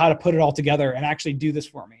figure out how to put it all together and actually do this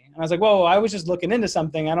for me. And I was like, whoa, I was just looking into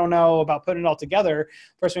something. I don't know about putting it all together.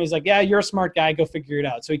 First one, he's like, yeah, you're a smart guy. Go figure it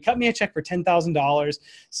out. So he cut me a check for $10,000,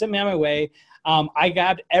 sent me on my way. I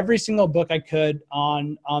got every single book I could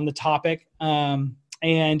on the topic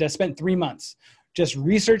and spent 3 months just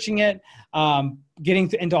researching it,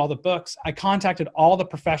 getting into all the books. I contacted all the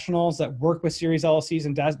professionals that work with series LLCs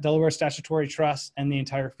and Delaware statutory trusts and the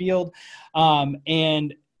entire field,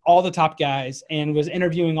 and all the top guys, and was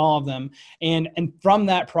interviewing all of them. And from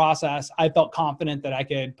that process, I felt confident that I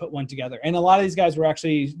could put one together. And a lot of these guys were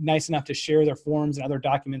actually nice enough to share their forms and other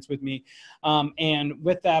documents with me. And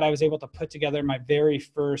with that, I was able to put together my very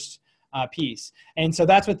first piece. And so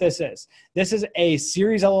that's what this is. This is a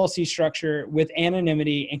series LLC structure with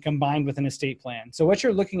anonymity and combined with an estate plan. So what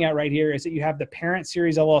you're looking at right here is that you have the parent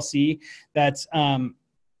series LLC that's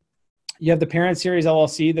you have the parent series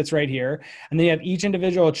LLC that's right here, and then you have each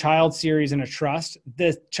individual child series in a trust.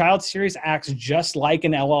 The child series acts just like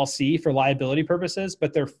an LLC for liability purposes,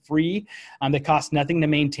 but they're free. They cost nothing to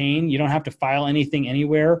maintain. You don't have to file anything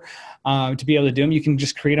anywhere to be able to do them. You can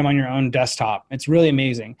just create them on your own desktop. It's really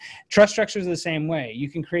amazing. Trust structures are the same way. You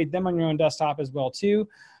can create them on your own desktop as well too.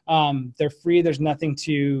 They're free. There's nothing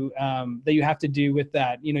to that you have to do with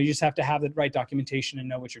that. You just have to have the right documentation and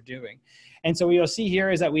know what you're doing. And so what you'll see here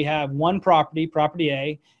is that we have one property, property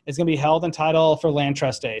A, is going to be held in title for Land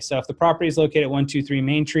Trust A. So if the property is located at 123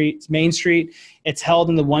 Main Street, it's held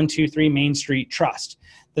in the 123 Main Street Trust.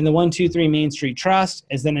 Then the 123 Main Street Trust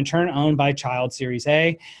is then in turn owned by Child Series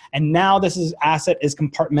A. And now this asset is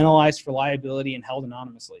compartmentalized for liability and held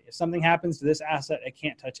anonymously. If something happens to this asset, it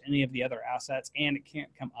can't touch any of the other assets, and it can't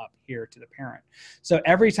come up here to the parent. So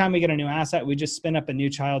every time we get a new asset, we just spin up a new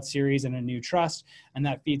child series and a new trust, and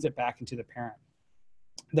that feeds it back into the parent.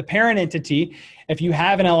 The parent entity, if you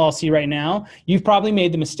have an LLC right now, you've probably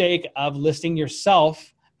made the mistake of listing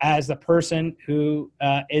yourself as the person who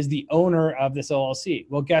is the owner of this LLC.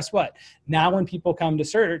 Well, guess what? Now when people come to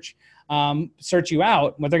search you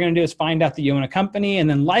out, what they're going to do is find out that you own a company, and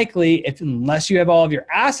then likely, unless you have all of your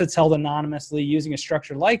assets held anonymously using a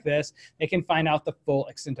structure like this, they can find out the full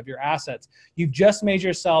extent of your assets. You've just made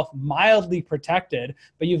yourself mildly protected,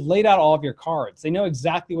 but you've laid out all of your cards. They know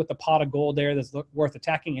exactly what the pot of gold there that's worth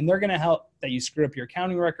attacking, and they're going to help that you screw up your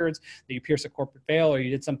accounting records, that you pierce a corporate veil, or you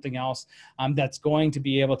did something else that's going to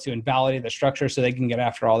be able to invalidate the structure so they can get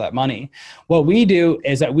after all that money. What we do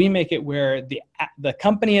is that we make it where the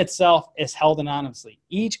company itself is held anonymously.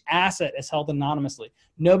 Each asset is held anonymously.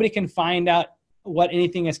 Nobody can find out what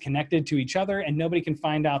anything is connected to each other, and nobody can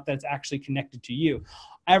find out that it's actually connected to you.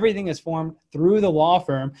 Everything is formed through the law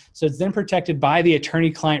firm, so it's then protected by the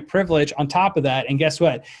attorney-client privilege on top of that. And guess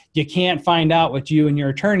what? You can't find out what you and your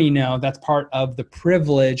attorney know. That's part of the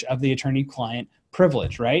privilege of the attorney-client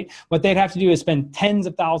privilege, right? What they'd have to do is spend tens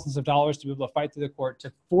of thousands of dollars to be able to fight through the court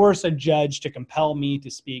to force a judge to compel me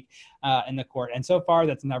to speak in the court. And so far,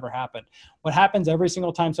 that's never happened. What happens every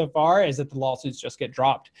single time so far is that the lawsuits just get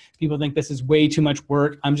dropped. People think this is way too much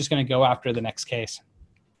work. I'm just going to go after the next case.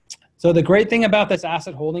 So the great thing about this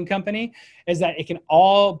asset holding company is that it can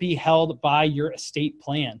all be held by your estate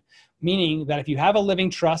plan, meaning that if you have a living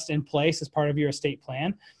trust in place as part of your estate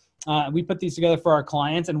plan, we put these together for our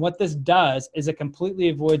clients. And what this does is it completely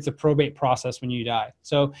avoids the probate process when you die.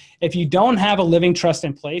 So if you don't have a living trust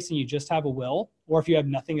in place and you just have a will or if you have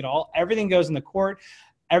nothing at all, everything goes in the court.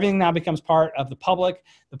 Everything now becomes part of the public.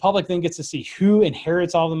 The public then gets to see who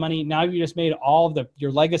inherits all the money. Now you just made all of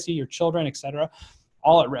your legacy, your children, et cetera,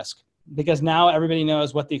 all at risk, because now everybody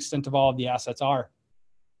knows what the extent of all of the assets are.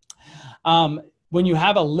 When you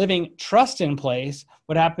have a living trust in place,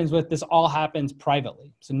 what happens with this all happens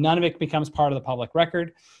privately. So none of it becomes part of the public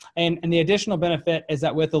record. And the additional benefit is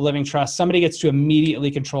that with the living trust, somebody gets to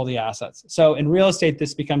immediately control the assets. So in real estate,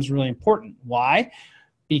 this becomes really important. Why?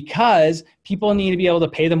 Because people need to be able to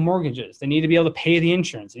pay the mortgages. They need to be able to pay the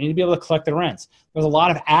insurance. They need to be able to collect the rents. There's a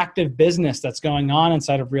lot of active business that's going on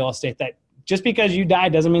inside of real estate that just because you die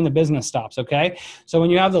doesn't mean the business stops, okay? So when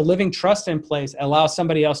you have the living trust in place, it allows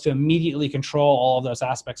somebody else to immediately control all of those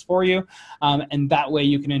aspects for you. And that way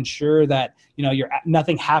you can ensure that,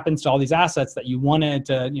 nothing happens to all these assets that you wanted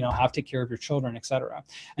to, have to take care of your children, et cetera.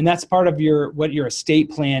 And that's part of what your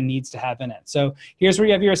estate plan needs to have in it. So here's where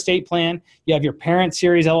you have your estate plan. You have your parent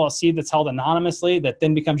series LLC that's held anonymously that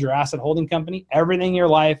then becomes your asset holding company. Everything in your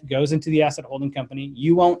life goes into the asset holding company.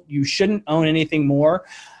 You shouldn't own anything more.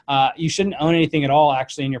 You shouldn't own anything at all,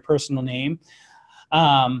 actually, in your personal name,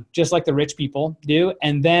 just like the rich people do.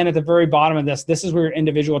 And then at the very bottom of this is where your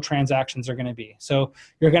individual transactions are going to be. So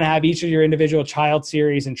you're going to have each of your individual child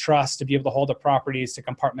series and trusts to be able to hold the properties, to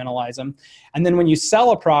compartmentalize them. And then when you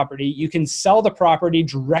sell a property, you can sell the property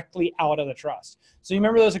directly out of the trust. So you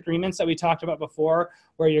remember those agreements that we talked about before,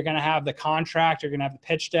 where you're going to have the contract, you're going to have the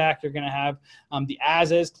pitch deck, you're going to have the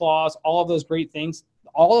as-is clause, all of those great things.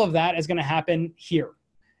 All of that is going to happen here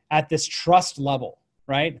at this trust level,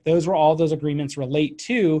 right? Those were all those agreements relate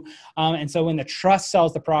to. And so when the trust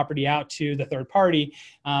sells the property out to the third party,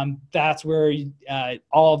 that's where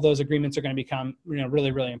all of those agreements are going to become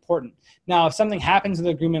really, really important. Now, if something happens in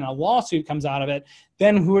the agreement, a lawsuit comes out of it,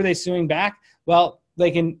 then who are they suing back? Well,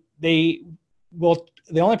 the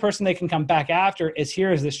only person they can come back after is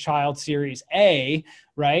this child series A,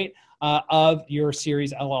 right, of your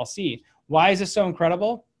series LLC. Why is this so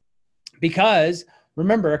incredible? Because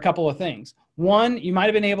remember a couple of things. One, you might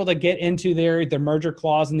have been able to get into the merger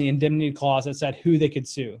clause and the indemnity clause that said who they could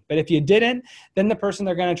sue. But if you didn't, then the person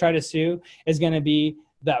they're going to try to sue is going to be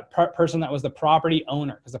the person that was the property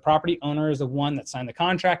owner, because the property owner is the one that signed the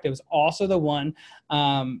contract. It was also the one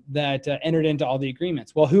that entered into all the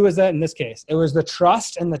agreements. Well, who was that in this case? It was the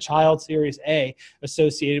trust and the child series A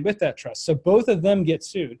associated with that trust. So both of them get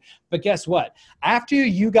sued. But guess what? After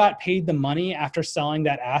you got paid the money after selling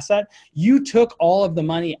that asset, you took all of the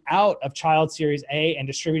money out of child series A and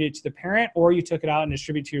distributed it to the parent, or you took it out and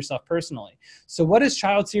distributed it to yourself personally. So what does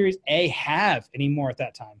child series A have anymore at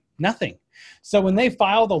that time? Nothing. So when they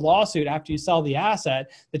file the lawsuit after you sell the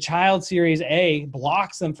asset, the child series A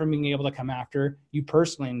blocks them from being able to come after you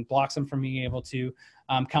personally and blocks them from being able to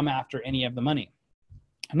come after any of the money.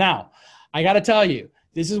 Now, I got to tell you,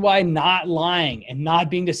 this is why not lying and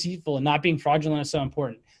not being deceitful and not being fraudulent is so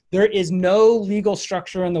important. There is no legal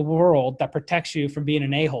structure in the world that protects you from being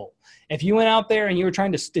an a-hole. If you went out there and you were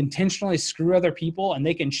trying to intentionally screw other people and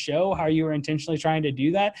they can show how you were intentionally trying to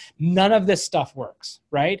do that, none of this stuff works,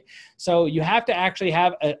 right? So you have to actually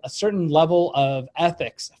have a certain level of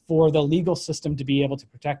ethics for the legal system to be able to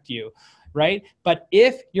protect you, right? But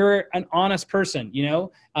if you're an honest person,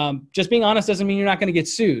 just being honest doesn't mean you're not going to get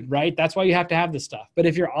sued, right? That's why you have to have this stuff. But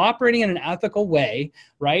if you're operating in an ethical way,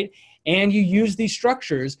 right, and you use these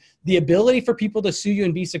structures, the ability for people to sue you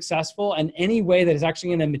and be successful in any way that is actually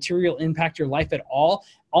going to material impact your life at all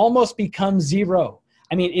almost becomes zero.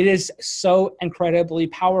 I mean, it is so incredibly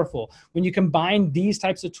powerful. When you combine these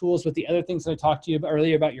types of tools with the other things that I talked to you about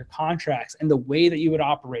earlier about your contracts and the way that you would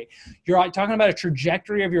operate, you're talking about a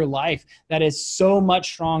trajectory of your life that is so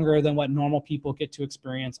much stronger than what normal people get to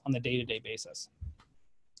experience on the day-to-day basis.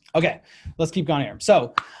 Okay, let's keep going here.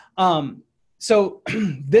 So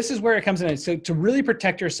this is where it comes in. So to really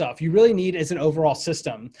protect yourself, you really need is an overall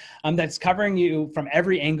system that's covering you from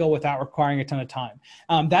every angle without requiring a ton of time.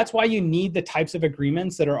 That's why you need the types of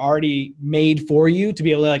agreements that are already made for you to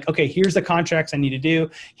be able to okay, here's the contracts I need to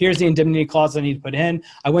do. Here's the indemnity clause I need to put in.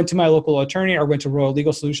 I went to my local attorney or went to Royal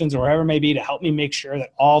Legal Solutions or wherever it may be to help me make sure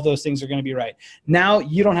that all those things are going to be right. Now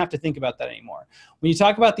you don't have to think about that anymore. When you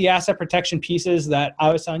talk about the asset protection pieces that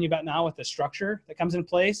I was telling you about now with the structure that comes in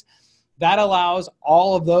place, that allows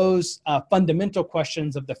all of those fundamental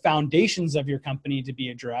questions of the foundations of your company to be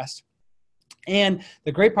addressed. And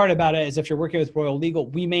the great part about it is if you're working with Royal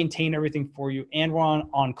Legal, we maintain everything for you and we're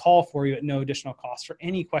on call for you at no additional cost for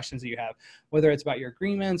any questions that you have, whether it's about your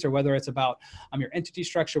agreements or whether it's about your entity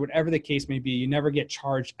structure, whatever the case may be. You never get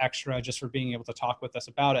charged extra just for being able to talk with us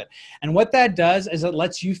about it. And what that does is it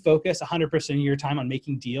lets you focus 100% of your time on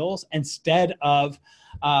making deals instead of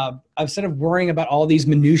instead of worrying about all these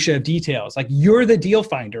minutia of details. Like, you're the deal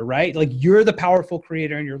finder, right? Like, you're the powerful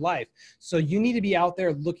creator in your life. So you need to be out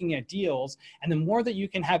there looking at deals. And the more that you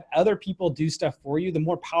can have other people do stuff for you, the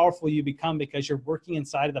more powerful you become, because you're working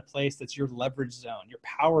inside of the place that's your leverage zone, your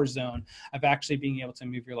power zone of actually being able to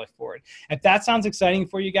move your life forward. If that sounds exciting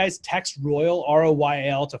for you guys, text Royal,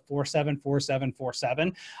 ROYL, to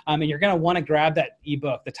 474747. And you're going to want to grab that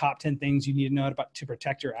ebook, The Top 10 Things You Need to Know About to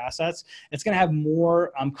Protect Your Assets. It's going to have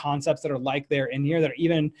more concepts that are like there in here that are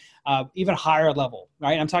even higher level,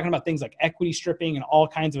 right? I'm talking about things like equity stripping and all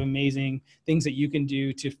kinds of amazing things that you can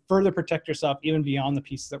do to further protect yourself, even beyond the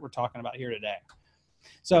pieces that we're talking about here today.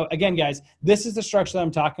 So again, guys, this is the structure that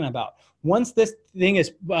I'm talking about. Once this thing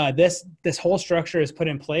is, this whole structure is put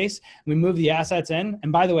in place, we move the assets in.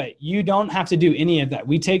 And by the way, you don't have to do any of that.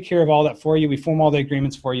 We take care of all that for you. We form all the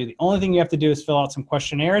agreements for you. The only thing you have to do is fill out some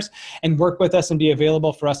questionnaires and work with us and be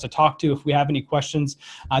available for us to talk to if we have any questions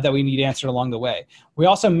that we need answered along the way. We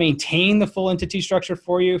also maintain the full entity structure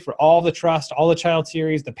for you for all the trust, all the child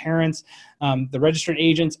series, the parents, the registered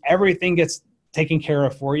agents. Everything gets taken care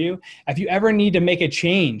of for you. If you ever need to make a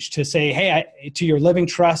change to say, hey, to your living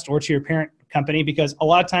trust or to your parent company, because a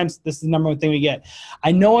lot of times this is the number one thing we get.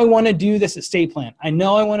 I know I want to do this estate plan. I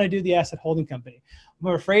know I want to do the asset holding company.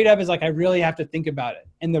 What I'm afraid of is, like, I really have to think about it.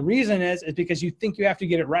 And the reason is because you think you have to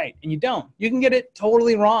get it right, and you don't. You can get it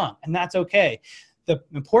totally wrong, and that's okay. The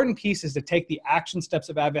important piece is to take the action steps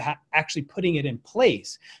of actually putting it in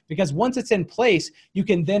place, because once it's in place, you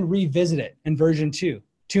can then revisit it in version 2.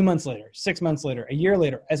 2 months later, 6 months later, a year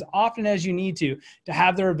later, as often as you need to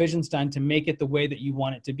have the revisions done to make it the way that you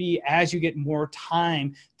want it to be as you get more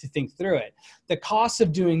time to think through it. The costs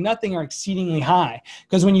of doing nothing are exceedingly high,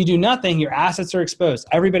 because when you do nothing, your assets are exposed.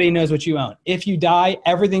 Everybody knows what you own. If you die,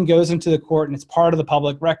 everything goes into the court and it's part of the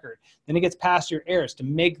public record. Then it gets past your heirs to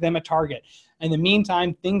make them a target. In the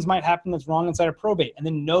meantime, things might happen that's wrong inside of probate, and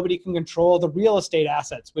then nobody can control the real estate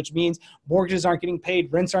assets, which means mortgages aren't getting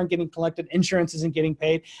paid, rents aren't getting collected, insurance isn't getting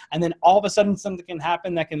paid, and then all of a sudden something can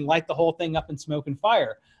happen that can light the whole thing up in smoke and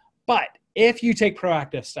fire. But if you take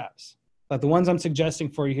proactive steps, like the ones I'm suggesting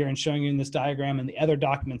for you here and showing you in this diagram and the other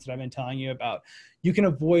documents that I've been telling you about, you can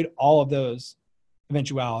avoid all of those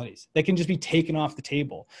eventualities. They can just be taken off the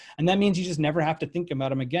table. And that means you just never have to think about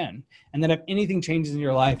them again. And then if anything changes in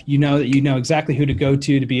your life, you know that you know exactly who to go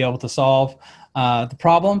to be able to solve the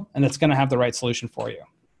problem, and that's going to have the right solution for you.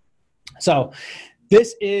 So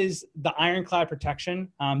this is the ironclad protection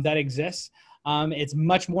that exists. It's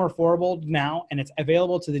much more affordable now, and it's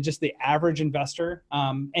available to just the average investor.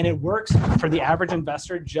 And it works for the average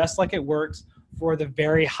investor just like it works for the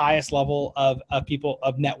very highest level of people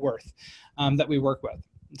of net worth that we work with.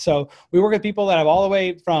 So we work with people that have all the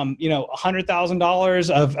way from, $100,000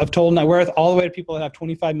 of total net worth, all the way to people that have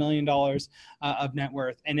 $25 million of net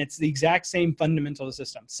worth. And it's the exact same fundamental of the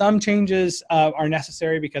system. Some changes are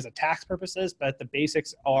necessary because of tax purposes, but the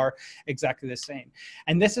basics are exactly the same.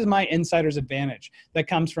 And this is my insider's advantage that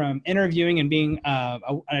comes from interviewing and being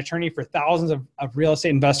an attorney for thousands of real estate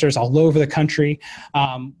investors all over the country,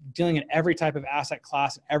 dealing in every type of asset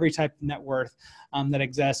class, every type of net worth that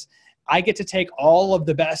exists. I get to take all of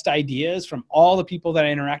the best ideas from all the people that I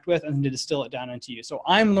interact with and to distill it down into you. So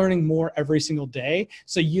I'm learning more every single day,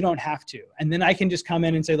 so you don't have to. And then I can just come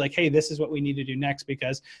in and say, like, hey, this is what we need to do next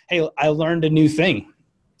because, hey, I learned a new thing.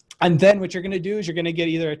 And then what you're going to do is you're going to get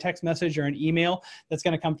either a text message or an email that's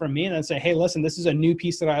going to come from me and then say, hey, listen, this is a new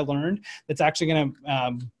piece that I learned that's actually going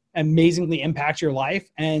to amazingly impact your life.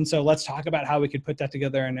 And so let's talk about how we could put that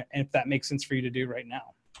together and if that makes sense for you to do right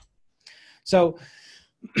now. So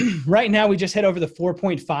right now, we just hit over the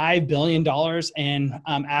 $4.5 billion in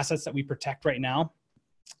assets that we protect right now.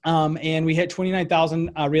 And we hit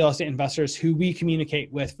 29,000 real estate investors who we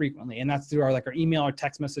communicate with frequently. And that's through our email or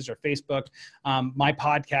text message or Facebook, my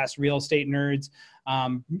podcast, Real Estate Nerds.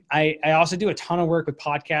 I also do a ton of work with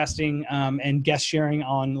podcasting and guest sharing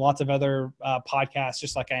on lots of other podcasts,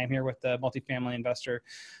 just like I am here with the Multifamily Investor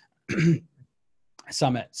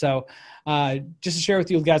Summit. So just to share with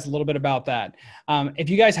you guys a little bit about that. If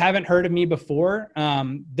you guys haven't heard of me before,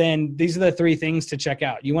 then these are the 3 things to check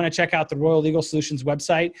out. You want to check out the Royal Legal Solutions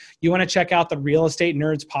website. You want to check out the Real Estate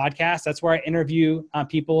Nerds podcast. That's where I interview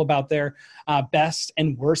people about their best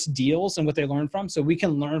and worst deals and what they learned from. So we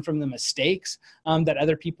can learn from the mistakes that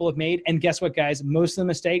other people have made. And guess what, guys? Most of the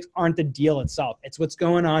mistakes aren't the deal itself. It's what's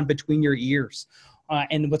going on between your ears.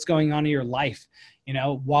 and what's going on in your life, you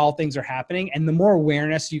know, while things are happening. And the more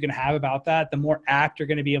awareness you can have about that, the more apt you're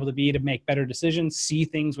going to be able to be to make better decisions, see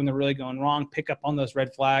things when they're really going wrong, pick up on those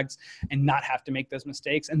red flags, and not have to make those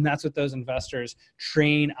mistakes. And that's what those investors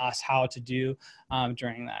train us how to do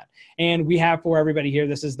during that. And we have, for everybody here,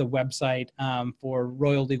 this is the website for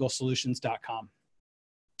royallegalsolutions.com.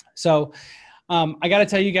 So I got to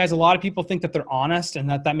tell you guys, a lot of people think that they're honest and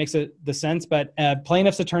that makes the sense, but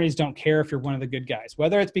plaintiff's attorneys don't care if you're one of the good guys,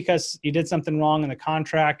 whether it's because you did something wrong in the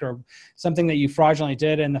contract or something that you fraudulently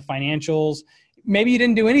did in the financials. Maybe you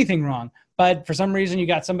didn't do anything wrong, but for some reason you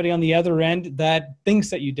got somebody on the other end that thinks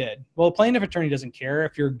that you did. Well, a plaintiff attorney doesn't care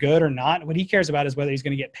if you're good or not. What he cares about is whether he's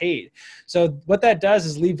going to get paid. So what that does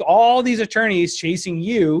is leave all these attorneys chasing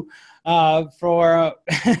you for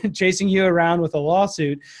chasing you around with a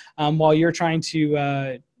lawsuit while you're trying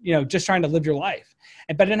to, just trying to live your life.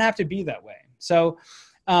 But it didn't have to be that way. So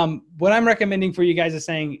what I'm recommending for you guys is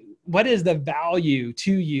saying, what is the value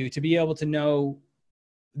to you to be able to know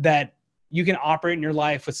that you can operate in your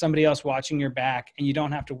life with somebody else watching your back and you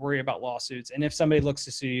don't have to worry about lawsuits. And if somebody looks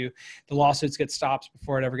to sue you, the lawsuits get stopped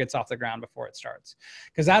before it ever gets off the ground, before it starts.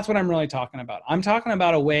 Because that's what I'm really talking about. I'm talking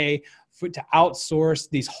about a way to outsource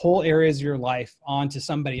these whole areas of your life onto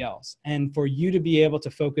somebody else, and for you to be able to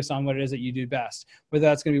focus on what it is that you do best, whether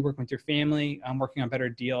that's going to be working with your family, working on better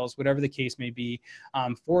deals, whatever the case may be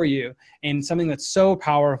for you, and something that's so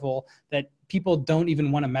powerful that people don't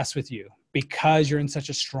even want to mess with you because you're in such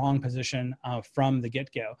a strong position from the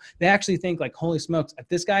get-go. They actually think like, holy smokes, if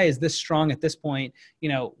this guy is this strong at this point,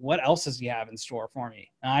 what else does he have in store for me?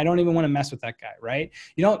 I don't even want to mess with that guy, right?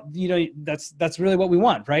 That's really what we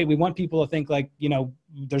want, right? We want people to think like,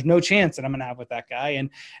 there's no chance that I'm going to have with that guy.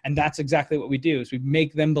 And that's exactly what we do, is we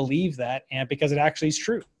make them believe that, and because it actually is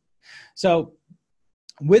true. So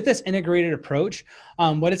with this integrated approach,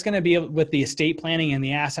 what it's going to be with the estate planning and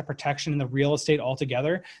the asset protection and the real estate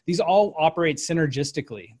altogether, these all operate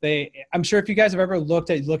synergistically. I'm sure if you guys have ever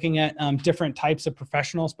looking at different types of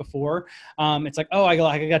professionals before, it's like, oh, I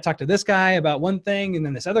got to talk to this guy about one thing, and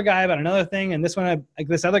then this other guy about another thing, and this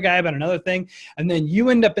other guy about another thing. And then you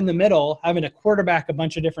end up in the middle having to quarterback a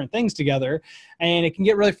bunch of different things together. And it can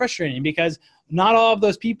get really frustrating because not all of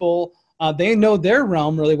those people they know their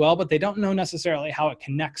realm really well, but they don't know necessarily how it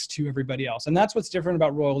connects to everybody else. And that's what's different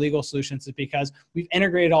about Royal Legal Solutions, is because we've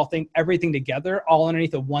integrated everything together, all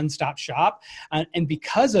underneath a one-stop shop. And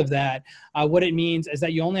because of that, what it means is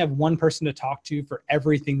that you only have one person to talk to for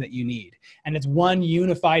everything that you need. And it's one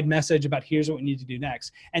unified message about here's what we need to do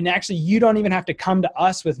next. And actually, you don't even have to come to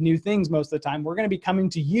us with new things most of the time. We're going to be coming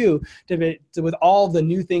to you with all the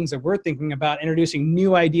new things that we're thinking about, introducing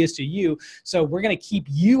new ideas to you. So we're going to keep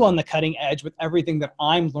you on the cutting edge with everything that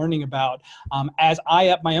I'm learning about as I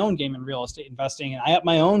up my own game in real estate investing, and I up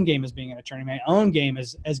my own game as being an attorney, my own game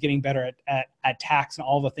as getting better at tax and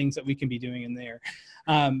all the things that we can be doing in there.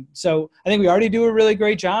 So I think we already do a really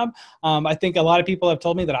great job. I think a lot of people have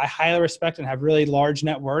told me that I highly respect and have really large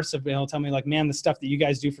net worths of being able to tell me like, man, the stuff that you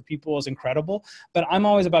guys do for people is incredible. But I'm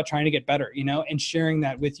always about trying to get better, and sharing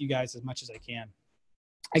that with you guys as much as I can.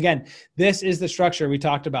 Again, this is the structure we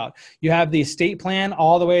talked about. You have the estate plan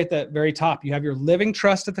all the way at the very top. You have your living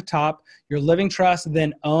trust at the top. Your living trust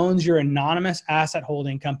then owns your anonymous asset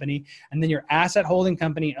holding company. And then your asset holding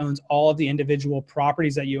company owns all of the individual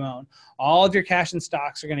properties that you own. All of your cash and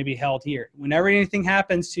stocks are going to be held here. Whenever anything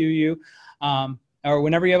happens to you, or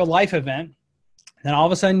whenever you have a life event, then all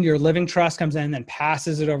of a sudden your living trust comes in and then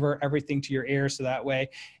passes it over everything to your heirs. So that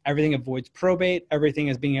way everything avoids probate. Everything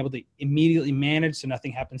is being able to immediately manage, so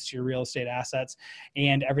nothing happens to your real estate assets,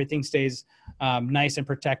 and everything stays nice and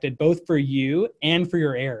protected, both for you and for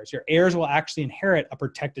your heirs. Your heirs will actually inherit a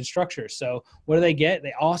protected structure. So what do they get?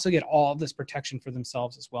 They also get all of this protection for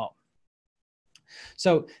themselves as well.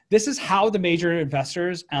 So this is how the major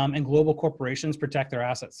investors and global corporations protect their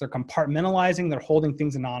assets. They're compartmentalizing, they're holding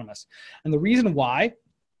things anonymous. And the reason why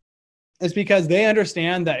is because they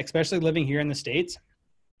understand that, especially living here in the States,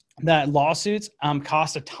 that lawsuits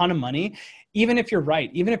cost a ton of money. Even if you're right,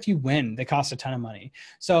 even if you win, they cost a ton of money.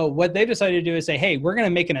 So what they decided to do is say, hey, we're going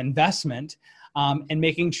to make an investment in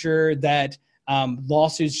making sure that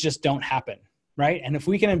lawsuits just don't happen. Right. And if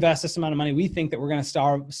we can invest this amount of money, we think that we're going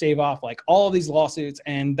to save off like all of these lawsuits.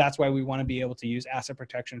 And that's why we want to be able to use asset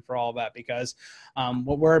protection for all of that, because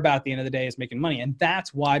what we're about at the end of the day is making money. And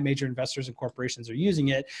that's why major investors and corporations are using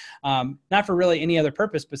it, not for really any other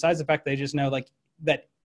purpose besides the fact they just know like that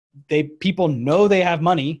people know they have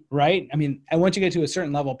money, right? I mean, and once you get to a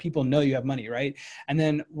certain level, people know you have money, right? And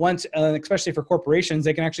then once, especially for corporations,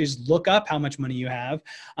 they can actually just look up how much money you have.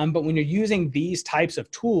 But when you're using these types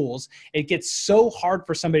of tools, it gets so hard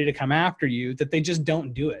for somebody to come after you that they just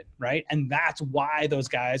don't do it, right? And that's why those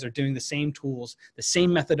guys are doing the same tools, the same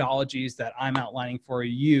methodologies that I'm outlining for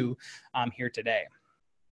you here today.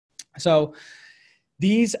 So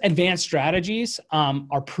these advanced strategies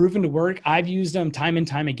are proven to work. I've used them time and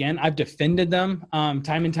time again. I've defended them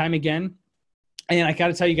time and time again. And I got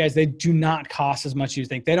to tell you guys, they do not cost as much as you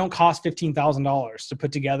think. They don't cost $15,000 to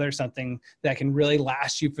put together something that can really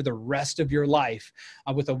last you for the rest of your life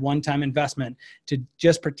with a one-time investment to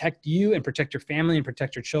just protect you and protect your family and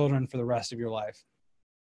protect your children for the rest of your life.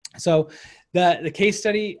 So the case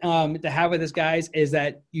study to have with this, guys, is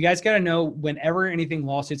that you guys got to know whenever anything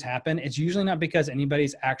lawsuits happen, it's usually not because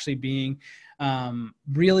anybody's actually being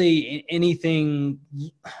really anything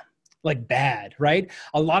like bad, right?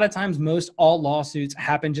 A lot of times, most all lawsuits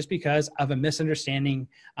happen just because of a misunderstanding.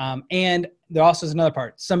 And there also is another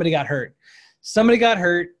part. Somebody got hurt. Somebody got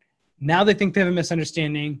hurt. Now they think they have a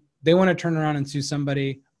misunderstanding. They want to turn around and sue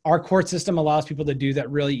somebody. Our court system allows people to do that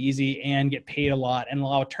really easy and get paid a lot, and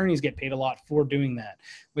allow attorneys get paid a lot for doing that,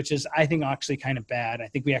 which is, I think, actually kind of bad. I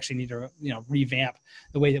think we actually need to, revamp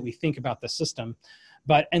the way that we think about the system.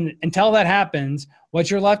 But until that happens, what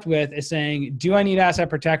you're left with is saying, do I need asset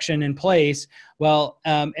protection in place? Well,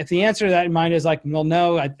 if the answer to that in mind is like, well,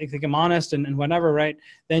 no, I think I'm honest and whatever, right?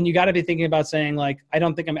 Then you got to be thinking about saying like, I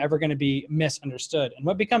don't think I'm ever going to be misunderstood. And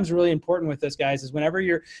what becomes really important with this, guys, is whenever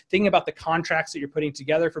you're thinking about the contracts that you're putting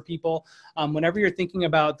together for people, whenever you're thinking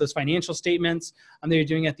about those financial statements that you're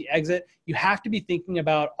doing at the exit, you have to be thinking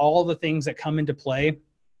about all the things that come into play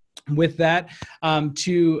with that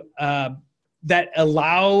that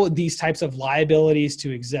allow these types of liabilities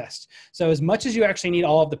to exist. So as much as you actually need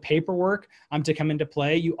all of the paperwork to come into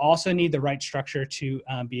play, you also need the right structure to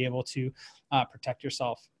be able to protect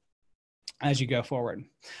yourself as you go forward.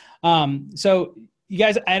 So you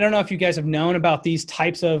guys, I don't know if you guys have known about these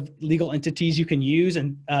types of legal entities you can use.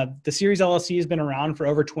 And the Series LLC has been around for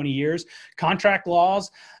over 20 years. Contract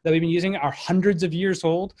laws that we've been using are hundreds of years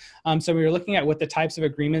old. So we were looking at what the types of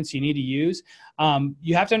agreements you need to use.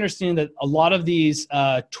 You have to understand that a lot of these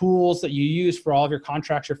tools that you use for all of your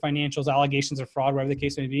contracts, your financials, allegations of fraud, whatever the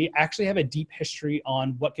case may be, actually have a deep history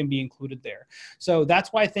on what can be included there. So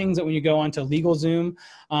that's why things that when you go onto LegalZoom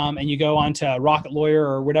and you go onto Rocket Lawyer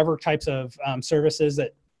or whatever types of services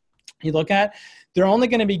that you look at, they're only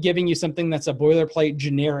going to be giving you something that's a boilerplate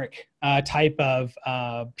generic type of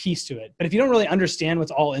piece to it. But if you don't really understand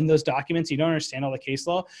what's all in those documents, you don't understand all the case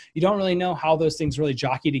law, you don't really know how those things really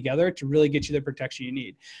jockey together to really get you the protection you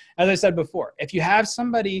need. As I said before, if you have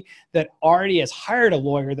somebody that already has hired a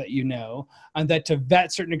lawyer that you know that to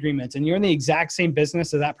vet certain agreements, and you're in the exact same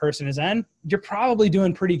business that that person is in, you're probably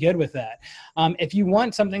doing pretty good with that. If you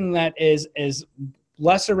want something that is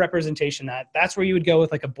lesser representation, that's where you would go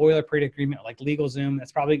with like a boilerplate agreement like LegalZoom.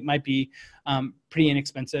 That's probably might be pretty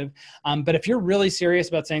inexpensive. But if you're really serious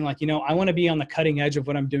about saying like, I want to be on the cutting edge of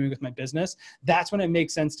what I'm doing with my business, that's when it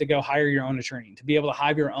makes sense to go hire your own attorney, to be able to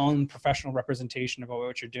have your own professional representation of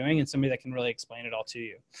what you're doing and somebody that can really explain it all to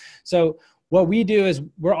you. So what we do is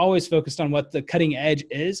we're always focused on what the cutting edge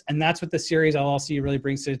is. And that's what the Series LLC really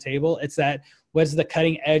brings to the table. It's that what's the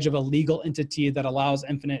cutting edge of a legal entity that allows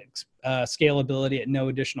infinite scalability at no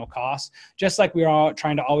additional cost. Just like we're all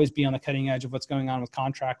trying to always be on the cutting edge of what's going on with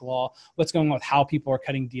contract law, what's going on with how people are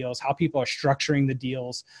cutting deals, how people are structuring the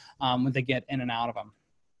deals when they get in and out of them.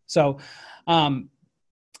 So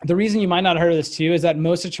the reason you might not have heard of this too is that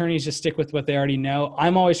most attorneys just stick with what they already know.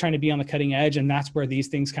 I'm always trying to be on the cutting edge, and that's where these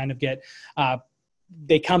things kind of get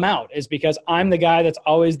they come out, is because I'm the guy that's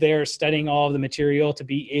always there studying all of the material to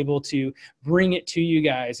be able to bring it to you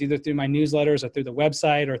guys, either through my newsletters or through the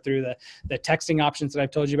website or through the texting options that I've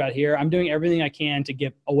told you about here. I'm doing everything I can to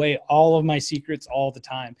give away all of my secrets all the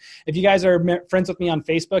time. If you guys are friends with me on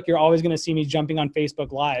Facebook, you're always going to see me jumping on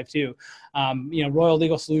Facebook Live too. Royal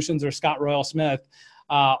Legal Solutions or Scott Royal Smith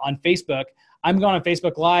on Facebook. I'm going on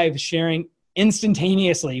Facebook Live sharing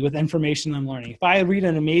instantaneously with information I'm learning. If I read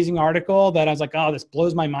an amazing article that I was like, oh, this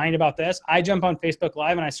blows my mind about this, I jump on Facebook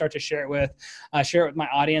Live and I start to share it with my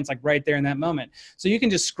audience, like right there in that moment. So you can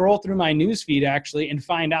just scroll through my news feed actually and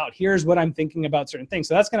find out, here's what I'm thinking about certain things.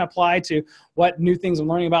 So that's going to apply to what new things I'm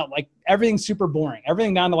learning about. Like everything's super boring,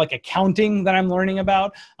 everything down to like accounting that I'm learning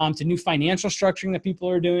about, to new financial structuring that people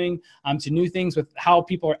are doing, to new things with how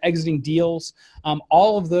people are exiting deals.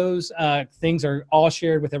 All of those things are all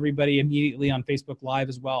shared with everybody immediately on Facebook Live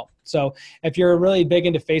as well. So if you're really big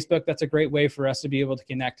into Facebook, that's a great way for us to be able to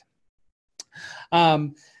connect.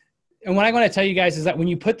 and what I want to tell you guys is that when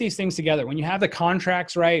you put these things together, when you have the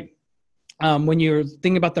contracts right, when you're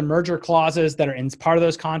thinking about the merger clauses that are in part of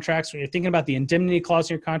those contracts, when you're thinking about the indemnity clause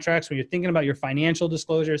in your contracts, when you're thinking about your financial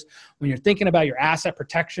disclosures, when you're thinking about your asset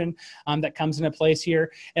protection that comes into place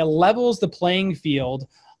here, it levels the playing field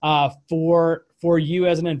for you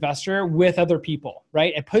as an investor with other people,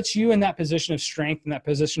 right? It puts you in that position of strength and that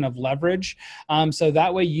position of leverage. So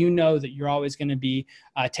that way, you know that you're always going to be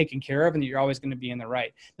taken care of and that you're always going to be in the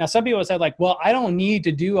right. Now, some people said like, well, I don't need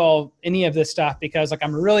to do any of this stuff because like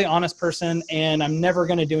I'm a really honest person and I'm never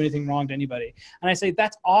going to do anything wrong to anybody. And I say,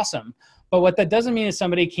 that's awesome. But what that doesn't mean is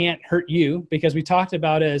somebody can't hurt you, because we talked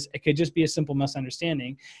about is it could just be a simple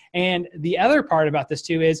misunderstanding. And the other part about this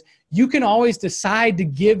too is you can always decide to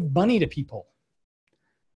give money to people,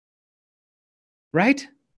 right?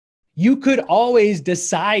 You could always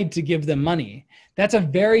decide to give them money. That's a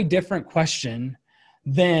very different question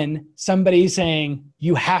than somebody saying,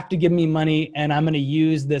 you have to give me money and I'm going to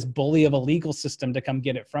use this bully of a legal system to come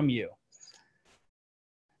get it from you.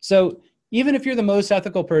 So even if you're the most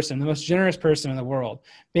ethical person, the most generous person in the world,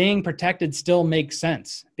 being protected still makes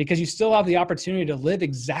sense because you still have the opportunity to live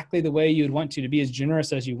exactly the way you would want to be as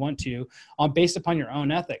generous as you want to based upon your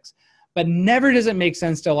own ethics. But never does it make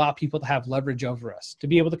sense to allow people to have leverage over us, to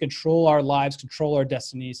be able to control our lives, control our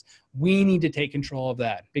destinies. We need to take control of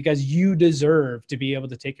that because you deserve to be able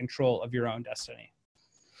to take control of your own destiny.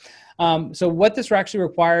 So what this actually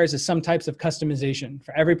requires is some types of customization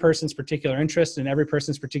for every person's particular interest and every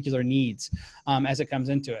person's particular needs as it comes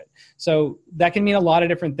into it. So that can mean a lot of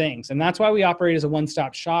different things. And that's why we operate as a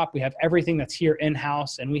one-stop shop. We have everything that's here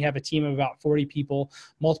in-house, and we have a team of about 40 people,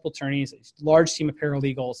 multiple attorneys, a large team of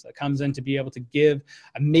paralegals that comes in to be able to give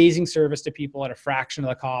amazing service to people at a fraction of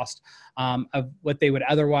the cost of what they would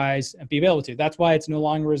otherwise be able to. That's why it's no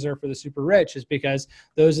longer reserved for the super rich, is because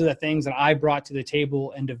those are the things that I brought to the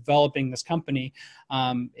table in developing this company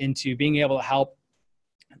into being able to help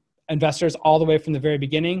investors all the way from the very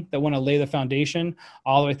beginning that want to lay the foundation,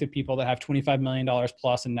 all the way through people that have $25 million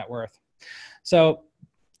plus in net worth. So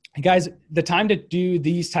guys, the time to do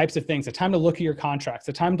these types of things, the time to look at your contracts,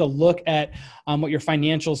 the time to look at what your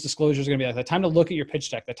financials disclosures are going to be like, the time to look at your pitch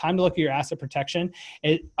deck, the time to look at your asset protection,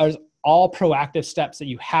 it are all proactive steps that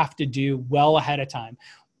you have to do well ahead of time.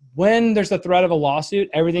 When there's the threat of a lawsuit,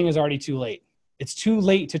 everything is already too late. It's too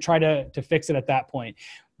late to try to fix it at that point.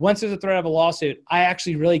 Once there's a threat of a lawsuit, I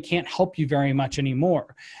actually really can't help you very much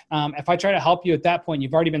anymore. If I try to help you at that point,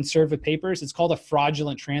 you've already been served with papers. It's called a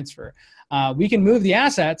fraudulent transfer. We can move the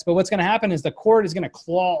assets, but what's going to happen is the court is going to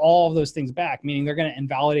claw all of those things back, meaning they're going to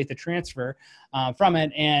invalidate the transfer from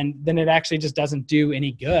it. And then it actually just doesn't do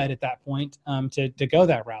any good at that point to go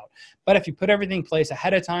that route. But if you put everything in place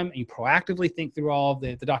ahead of time and you proactively think through all of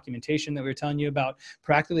the documentation that we were telling you about,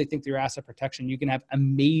 proactively think through your asset protection, you can have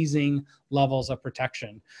amazing levels of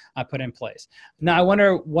protection put in place. Now, I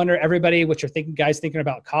wonder everybody, what you're thinking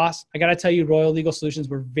about costs. I got to tell you, Royal Legal Solutions,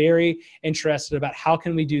 we're very interested about how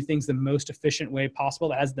can we do things the most efficient way possible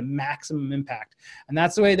that has the maximum impact. And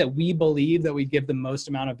that's the way that we believe that we give the most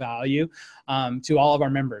amount of value to all of our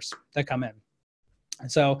members that come in.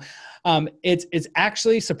 So it's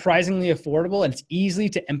actually surprisingly affordable and it's easy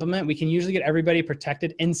to implement. We can usually get everybody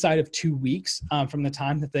protected inside of 2 weeks from the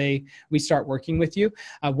time that we start working with you.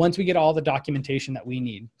 Once we get all the documentation that we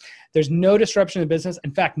need, there's no disruption in the business.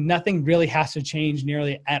 In fact, nothing really has to change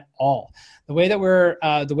nearly at all. The way that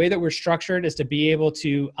we're structured is to be able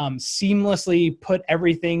to seamlessly put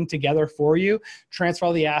everything together for you, transfer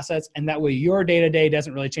all the assets, and that way your day-to-day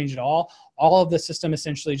doesn't really change at all. All of the system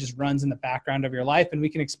essentially just runs in the background of your life, and we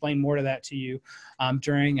can explain more to that to you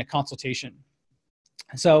during a consultation.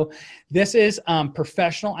 So this is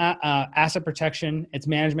professional asset protection. It's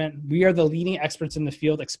management. We are the leading experts in the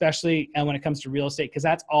field, especially when it comes to real estate, because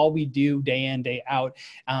that's all we do day in, day out,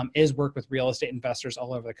 is work with real estate investors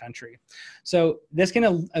all over the country. So this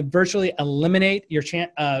can virtually eliminate your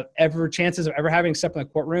chances of ever having to step in the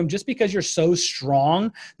courtroom just because you're so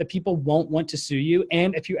strong that people won't want to sue you.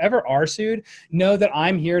 And if you ever are sued, know that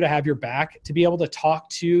I'm here to have your back, to be able to talk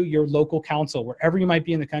to your local counsel, wherever you might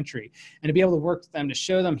be in the country, and to be able to work with them to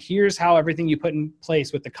show them here's how everything you put in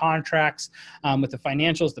place with the contracts, with the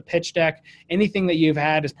financials, the pitch deck, anything that you've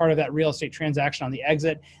had as part of that real estate transaction on the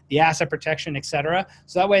exit, the asset protection, et cetera.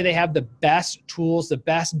 So that way they have the best tools, the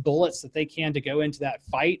best bullets that they can to go into that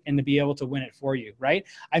fight and to be able to win it for you, right?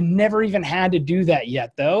 I've never even had to do that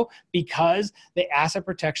yet though, because the asset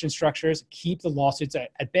protection structures keep the lawsuits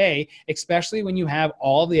at bay, especially when you have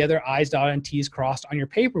all the other I's dotted and T's crossed on your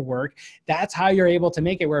paperwork. That's how you're able to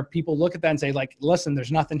make it where people look at that and say like, listen,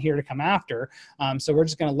 there's nothing here to come after. So we're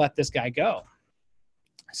just going to let this guy go.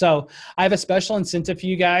 So I have a special incentive for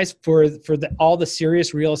you guys for all the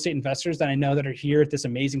serious real estate investors that I know that are here at this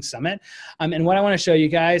amazing summit. And what I want to show you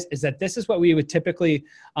guys is that this is what we would typically,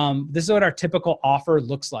 this is what our typical offer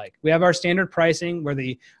looks like. We have our standard pricing where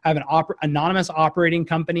they have an anonymous operating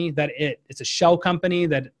company that it's a shell company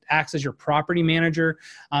that acts as your property manager.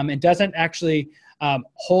 It doesn't actually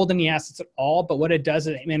hold any assets at all, but what it does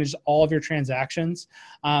is it manages all of your transactions.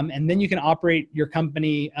 And then you can operate your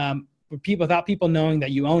company without people knowing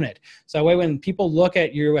that you own it. So that way, when people look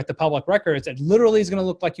at you at the public records, it literally is going to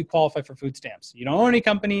look like you qualify for food stamps. You don't own any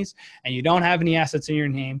companies and you don't have any assets in your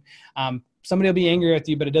name. Somebody will be angry with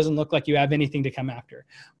you, but it doesn't look like you have anything to come after.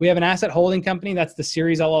 We have an asset holding company. That's the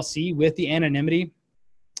Series LLC with the anonymity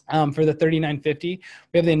for the $3,950.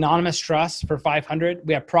 We have the anonymous trust for $500.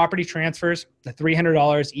 We have property transfers, the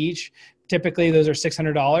 $300 each. Typically, those are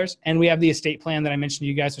 $600. And we have the estate plan that I mentioned to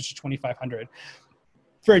you guys, which is $2,500.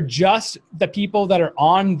 For just the people that are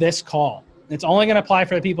on this call. It's only going to apply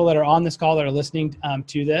for the people that are on this call that are listening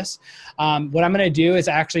to this. What I'm going to do is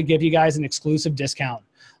actually give you guys an exclusive discount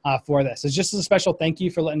for this. It's just a special thank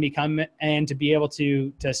you for letting me come and to be able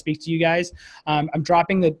to speak to you guys. I'm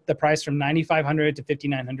dropping the price from $9,500 to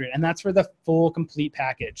 $5,900, and that's for the full complete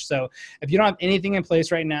package. So if you don't have anything in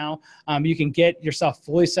place right now, you can get yourself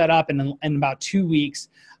fully set up in about 2 weeks.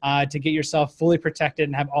 To get yourself fully protected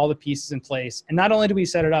and have all the pieces in place. And not only do we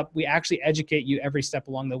set it up, we actually educate you every step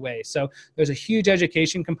along the way. So there's a huge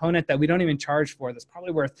education component that we don't even charge for. That's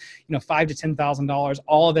probably worth $5,000 to $10,000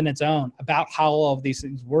 all of in its own about how all of these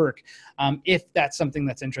things work, if that's something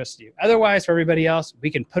that's interested you. Otherwise, for everybody else, we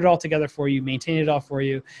can put it all together for you, maintain it all for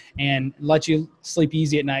you, and let you sleep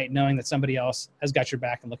easy at night knowing that somebody else has got your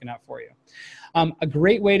back and looking out for you. A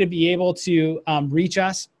great way to be able to reach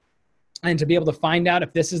us and to be able to find out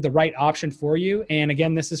if this is the right option for you. And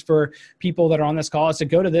again, this is for people that are on this call, is to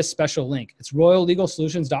go to this special link. It's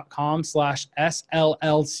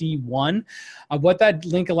royallegalsolutions.com/SLLC1. What that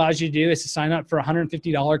link allows you to do is to sign up for a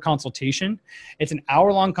 $150 consultation. It's an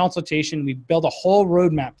hour-long consultation. We build a whole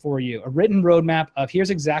roadmap for you, a written roadmap of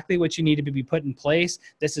here's exactly what you need to be put in place.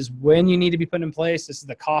 This is when you need to be put in place. This is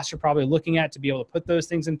the cost you're probably looking at to be able to put those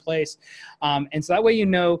things in place. And so that way you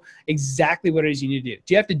know exactly what it is you need to do.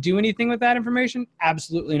 Do you have to do anything with that information?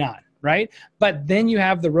 Absolutely not, right? But then you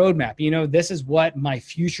have the roadmap. This is what my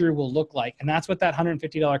future will look like. And that's what that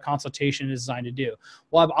 $150 consultation is designed to do.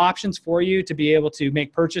 We'll have options for you to be able to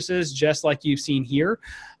make purchases just like you've seen here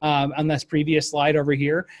on this previous slide over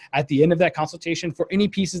here at the end of that consultation for any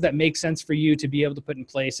pieces that make sense for you to be able to put in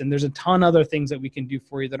place. And there's a ton of other things that we can do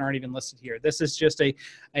for you that aren't even listed here. This is just a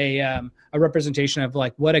representation of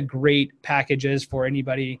like what a great package is for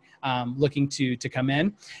anybody looking to come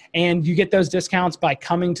in. And you get those discounts by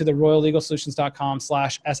coming to the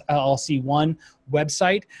royallegalsolutions.com/SLLC1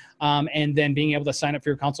 website and then being able to sign up for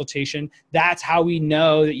your consultation. That's how we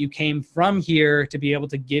know that you came from here to be able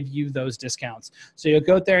to give you those discounts. So you'll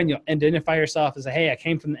go there and you'll identify yourself as hey, I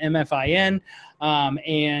came from the MFIN.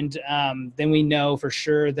 Then we know for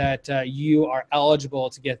sure that you are eligible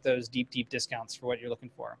to get those deep discounts for what you're looking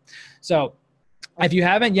for. So if you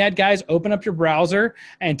haven't yet, guys, open up your browser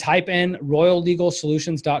and type in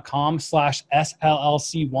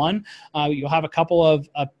royallegalsolutions.com/SLLC1. You'll have a couple of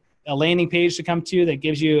a landing page to come to that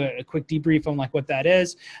gives you a quick debrief on like what that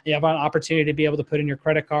is. You have an opportunity to be able to put in your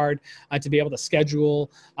credit card to be able to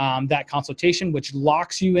schedule that consultation, which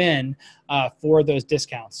locks you in for those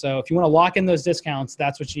discounts. So if you want to lock in those discounts,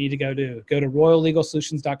 that's what you need to go to. Go to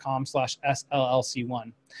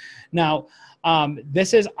royallegalsolutions.com/SLLC1. Now,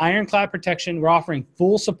 this is ironclad protection. We're offering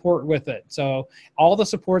full support with it. So all the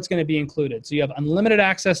support's going to be included. So you have unlimited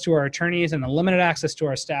access to our attorneys and unlimited access to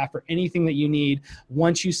our staff for anything that you need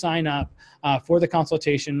once you sign up for the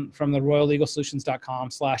consultation from the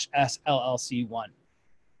royallegalsolutions.com/SLLC1.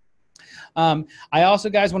 I also,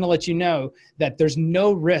 guys, want to let you know that there's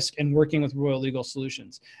no risk in working with Royal Legal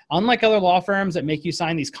Solutions. Unlike other law firms that make you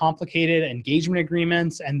sign these complicated engagement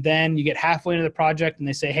agreements and then you get halfway into the project and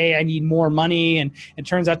they say, hey, I need more money, and it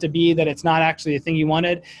turns out to be that it's not actually the thing you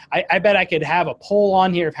wanted. I bet I could have a poll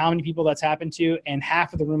on here of how many people that's happened to, and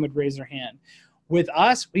half of the room would raise their hand. With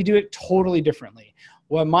us, we do it totally differently.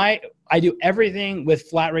 I do everything with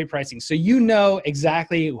flat rate pricing. So you know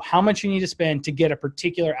exactly how much you need to spend to get a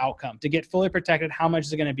particular outcome. To get fully protected, how much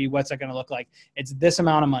is it going to be? What's it going to look like? It's this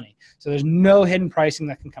amount of money. So there's no hidden pricing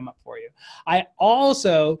that can come up for you. I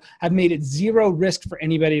also have made it zero risk for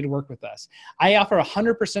anybody to work with us. I offer a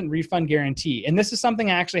 100% refund guarantee. And this is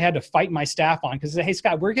something I actually had to fight my staff on because, hey,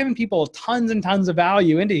 Scott, we're giving people tons and tons of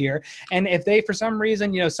value into here. And if they, for some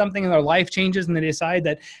reason, something in their life changes and they decide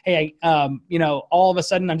that, hey, all of a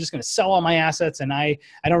sudden I'm just going to sell sell all my assets and I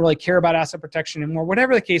don't really care about asset protection anymore,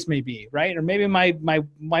 whatever the case may be, right? Or maybe my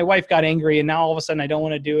wife got angry and now all of a sudden I don't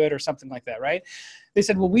want to do it or something like that, right? They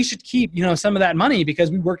said, well, we should keep, some of that money because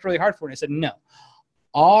we worked really hard for it. I said, no,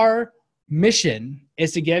 our mission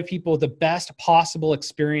is to give people the best possible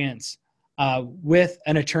experience with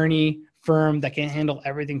an attorney firm that can handle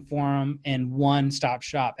everything for them in one-stop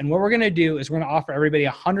shop. And what we're going to do is we're going to offer everybody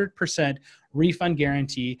 100% refund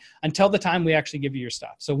guarantee until the time we actually give you your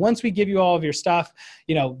stuff. So once we give you all of your stuff,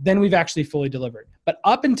 then we've actually fully delivered. But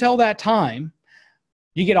up until that time,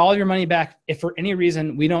 you get all of your money back if for any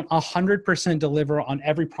reason we don't 100% deliver on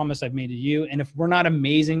every promise I've made to you. And if we're not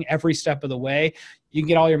amazing every step of the way, you can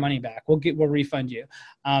get all your money back. We'll refund you.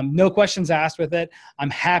 No questions asked with it. I'm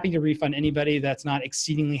happy to refund anybody that's not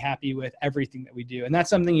exceedingly happy with everything that we do. And that's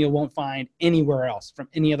something you won't find anywhere else from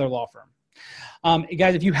any other law firm.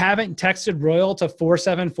 Guys, if you haven't texted Royal to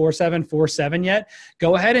 474747 yet,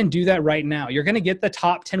 go ahead and do that right now. You're going to get the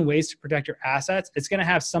top 10 ways to protect your assets. It's going to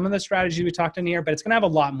have some of the strategies we talked in here, but it's going to have a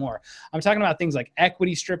lot more. I'm talking about things like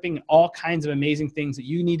equity stripping, all kinds of amazing things that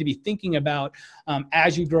you need to be thinking about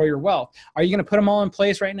as you grow your wealth. Are you going to put them all in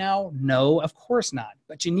place right now? No, of course not.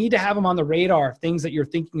 But you need to have them on the radar, things that you're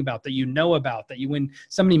thinking about, that you know about, that when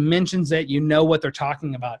somebody mentions it, you know what they're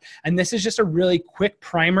talking about. And this is just a really quick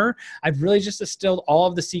primer. I've really just distilled all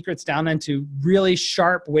of the secrets down into really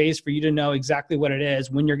sharp ways for you to know exactly what it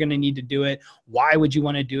is, when you're going to need to do it, why would you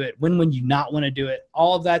want to do it, when would you not want to do it.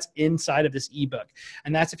 All of that's inside of this ebook.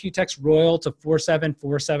 And that's if you text Royal to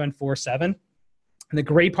 474747. And the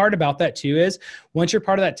great part about that too is once you're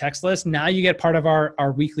part of that text list, now you get part of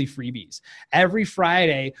our weekly freebies. Every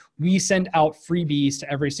Friday, we send out freebies to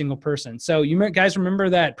every single person. So you guys remember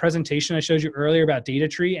that presentation I showed you earlier about Data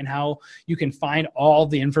Tree and how you can find all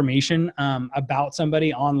the information about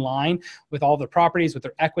somebody online with all the properties, what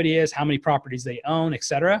their equity is, how many properties they own, et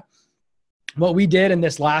cetera. What we did in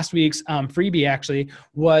this last week's freebie actually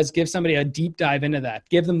was give somebody a deep dive into that,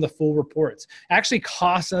 give them the full reports. It actually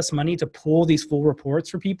costs us money to pull these full reports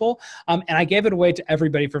for people. And I gave it away to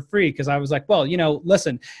everybody for free because I was like, well,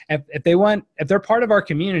 listen, if they're part of our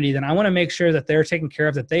community, then I want to make sure that they're taken care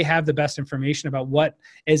of, that they have the best information about what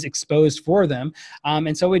is exposed for them.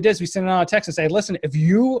 And so what we did is we sent out a text and say, listen, if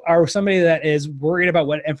you are somebody that is worried about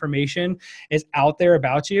what information is out there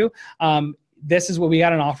about you, this is what we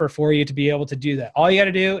got an offer for you to be able to do that. All you got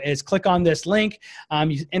to do is click on this link,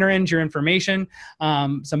 you enter in your information,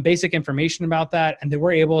 some basic information about that, and then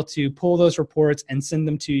we're able to pull those reports and send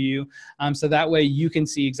them to you. So that way you can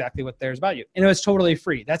see exactly what there's about you. And it's totally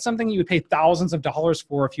free. That's something you would pay thousands of dollars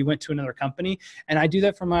for if you went to another company. And I do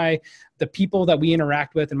that for the people that we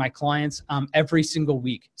interact with and my clients every single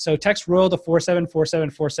week. So text Royal to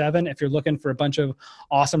 474747 if you're looking for a bunch of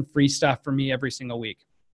awesome free stuff from me every single week.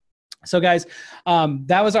 So guys,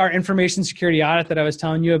 that was our information security audit that I was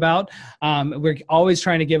telling you about. We're always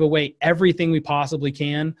trying to give away everything we possibly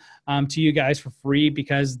can to you guys for free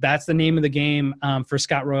because that's the name of the game for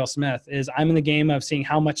Scott Royal Smith. Is I'm in the game of seeing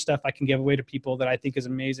how much stuff I can give away to people that I think is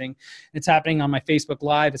amazing. It's happening on my Facebook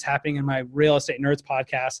Live. It's happening in my Real Estate Nerds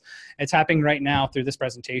podcast. It's happening right now through this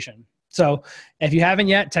presentation. So if you haven't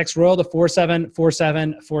yet, text Royal to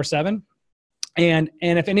 474747. And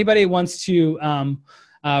if anybody wants to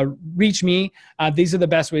reach me, these are the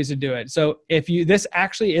best ways to do it. So this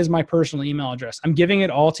actually is my personal email address. I'm giving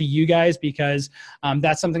it all to you guys because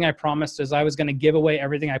that's something I promised is I was going to give away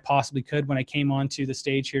everything I possibly could when I came onto the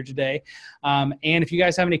stage here today. And if you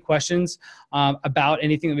guys have any questions about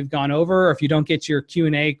anything that we've gone over, or if you don't get your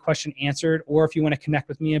Q&A question answered, or if you want to connect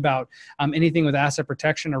with me about anything with asset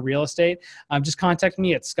protection or real estate, just contact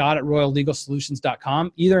me at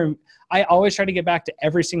scott@royallegalsolutions.com. I always try to get back to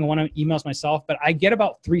every single one of the emails myself, but I get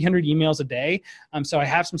about 300 emails a day. So I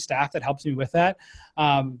have some staff that helps me with that.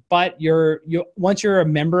 But once you're a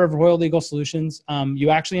member of Royal Legal Solutions, you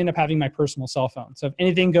actually end up having my personal cell phone. So if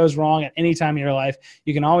anything goes wrong at any time in your life,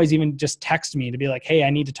 you can always even just text me to be like, hey, I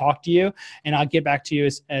need to talk to you, and I'll get back to you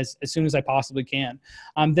as soon as I possibly can.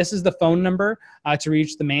 This is the phone number to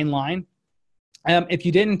reach the main line. If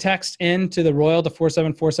you didn't text in to the Royal to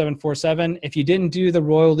 474747, if you didn't do the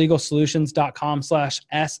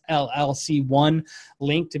royallegalsolutions.com/SLLC1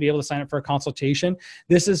 link to be able to sign up for a consultation,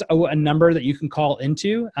 this is a number that you can call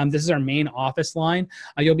into. This is our main office line.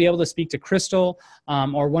 You'll be able to speak to Crystal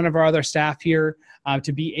or one of our other staff here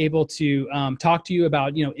to be able to talk to you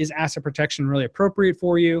about, is asset protection really appropriate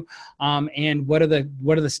for you? And what are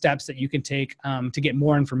the steps that you can take to get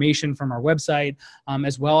more information from our website,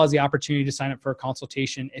 as well as the opportunity to sign up for a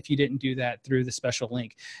consultation if you didn't do that through the special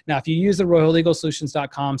link. Now, if you use the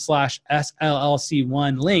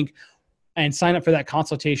royallegalsolutions.com/SLLC1 link, and sign up for that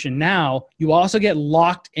consultation now, you also get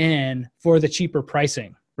locked in for the cheaper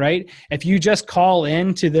pricing, right? If you just call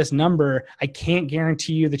in to this number, I can't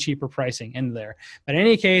guarantee you the cheaper pricing in there. But in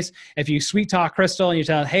any case, if you sweet talk Crystal and you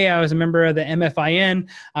tell, hey, I was a member of the MFIN,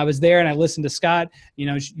 I was there and I listened to Scott,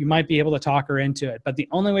 you might be able to talk her into it. But the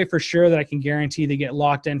only way for sure that I can guarantee they get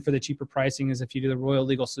locked in for the cheaper pricing is if you do the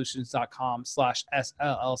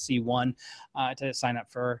royallegalsolutions.com/SLLC1 to sign up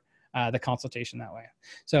for the consultation that way.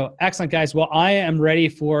 So excellent, guys. Well, I am ready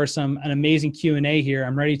for an amazing Q&A here.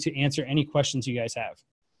 I'm ready to answer any questions you guys have.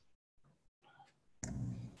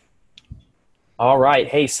 All right.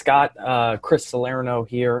 Hey, Scott, Chris Salerno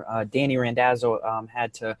here. Danny Randazzo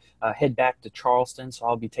had to head back to Charleston, so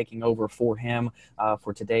I'll be taking over for him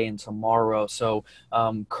for today and tomorrow. So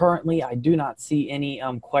currently, I do not see any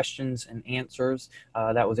questions and answers.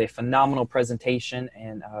 That was a phenomenal presentation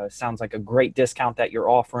and sounds like a great discount that you're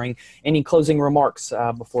offering. Any closing remarks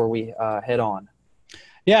before we head on?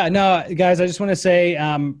 Yeah, no, guys, I just want to say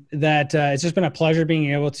that it's just been a pleasure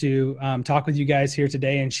being able to talk with you guys here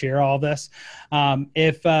today and share all this.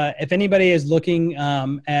 If anybody is looking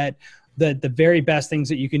at the very best things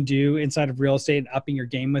that you can do inside of real estate and upping your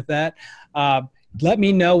game with that, let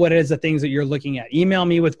me know what it is the things that you're looking at. Email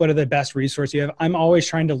me with what are the best resources you have. I'm always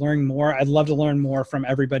trying to learn more. I'd love to learn more from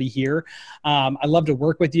everybody here. I'd love to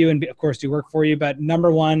work with you and, of course, do work for you. But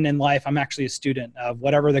number one in life, I'm actually a student of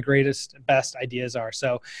whatever the greatest, best ideas are.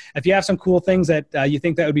 So if you have some cool things that you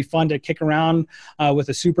think that would be fun to kick around with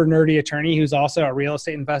a super nerdy attorney who's also a real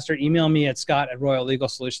estate investor, email me at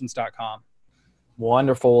scott@royallegalsolutions.com.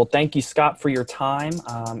 Wonderful. Well, thank you, Scott, for your time.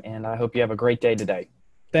 And I hope you have a great day today.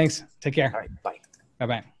 Thanks. Take care. All right. Bye.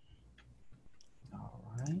 Bye-bye. All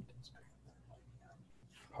right.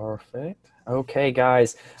 Perfect. Okay,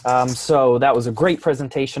 guys. So that was a great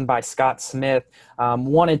presentation by Scott Smith.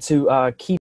 Wanted to keep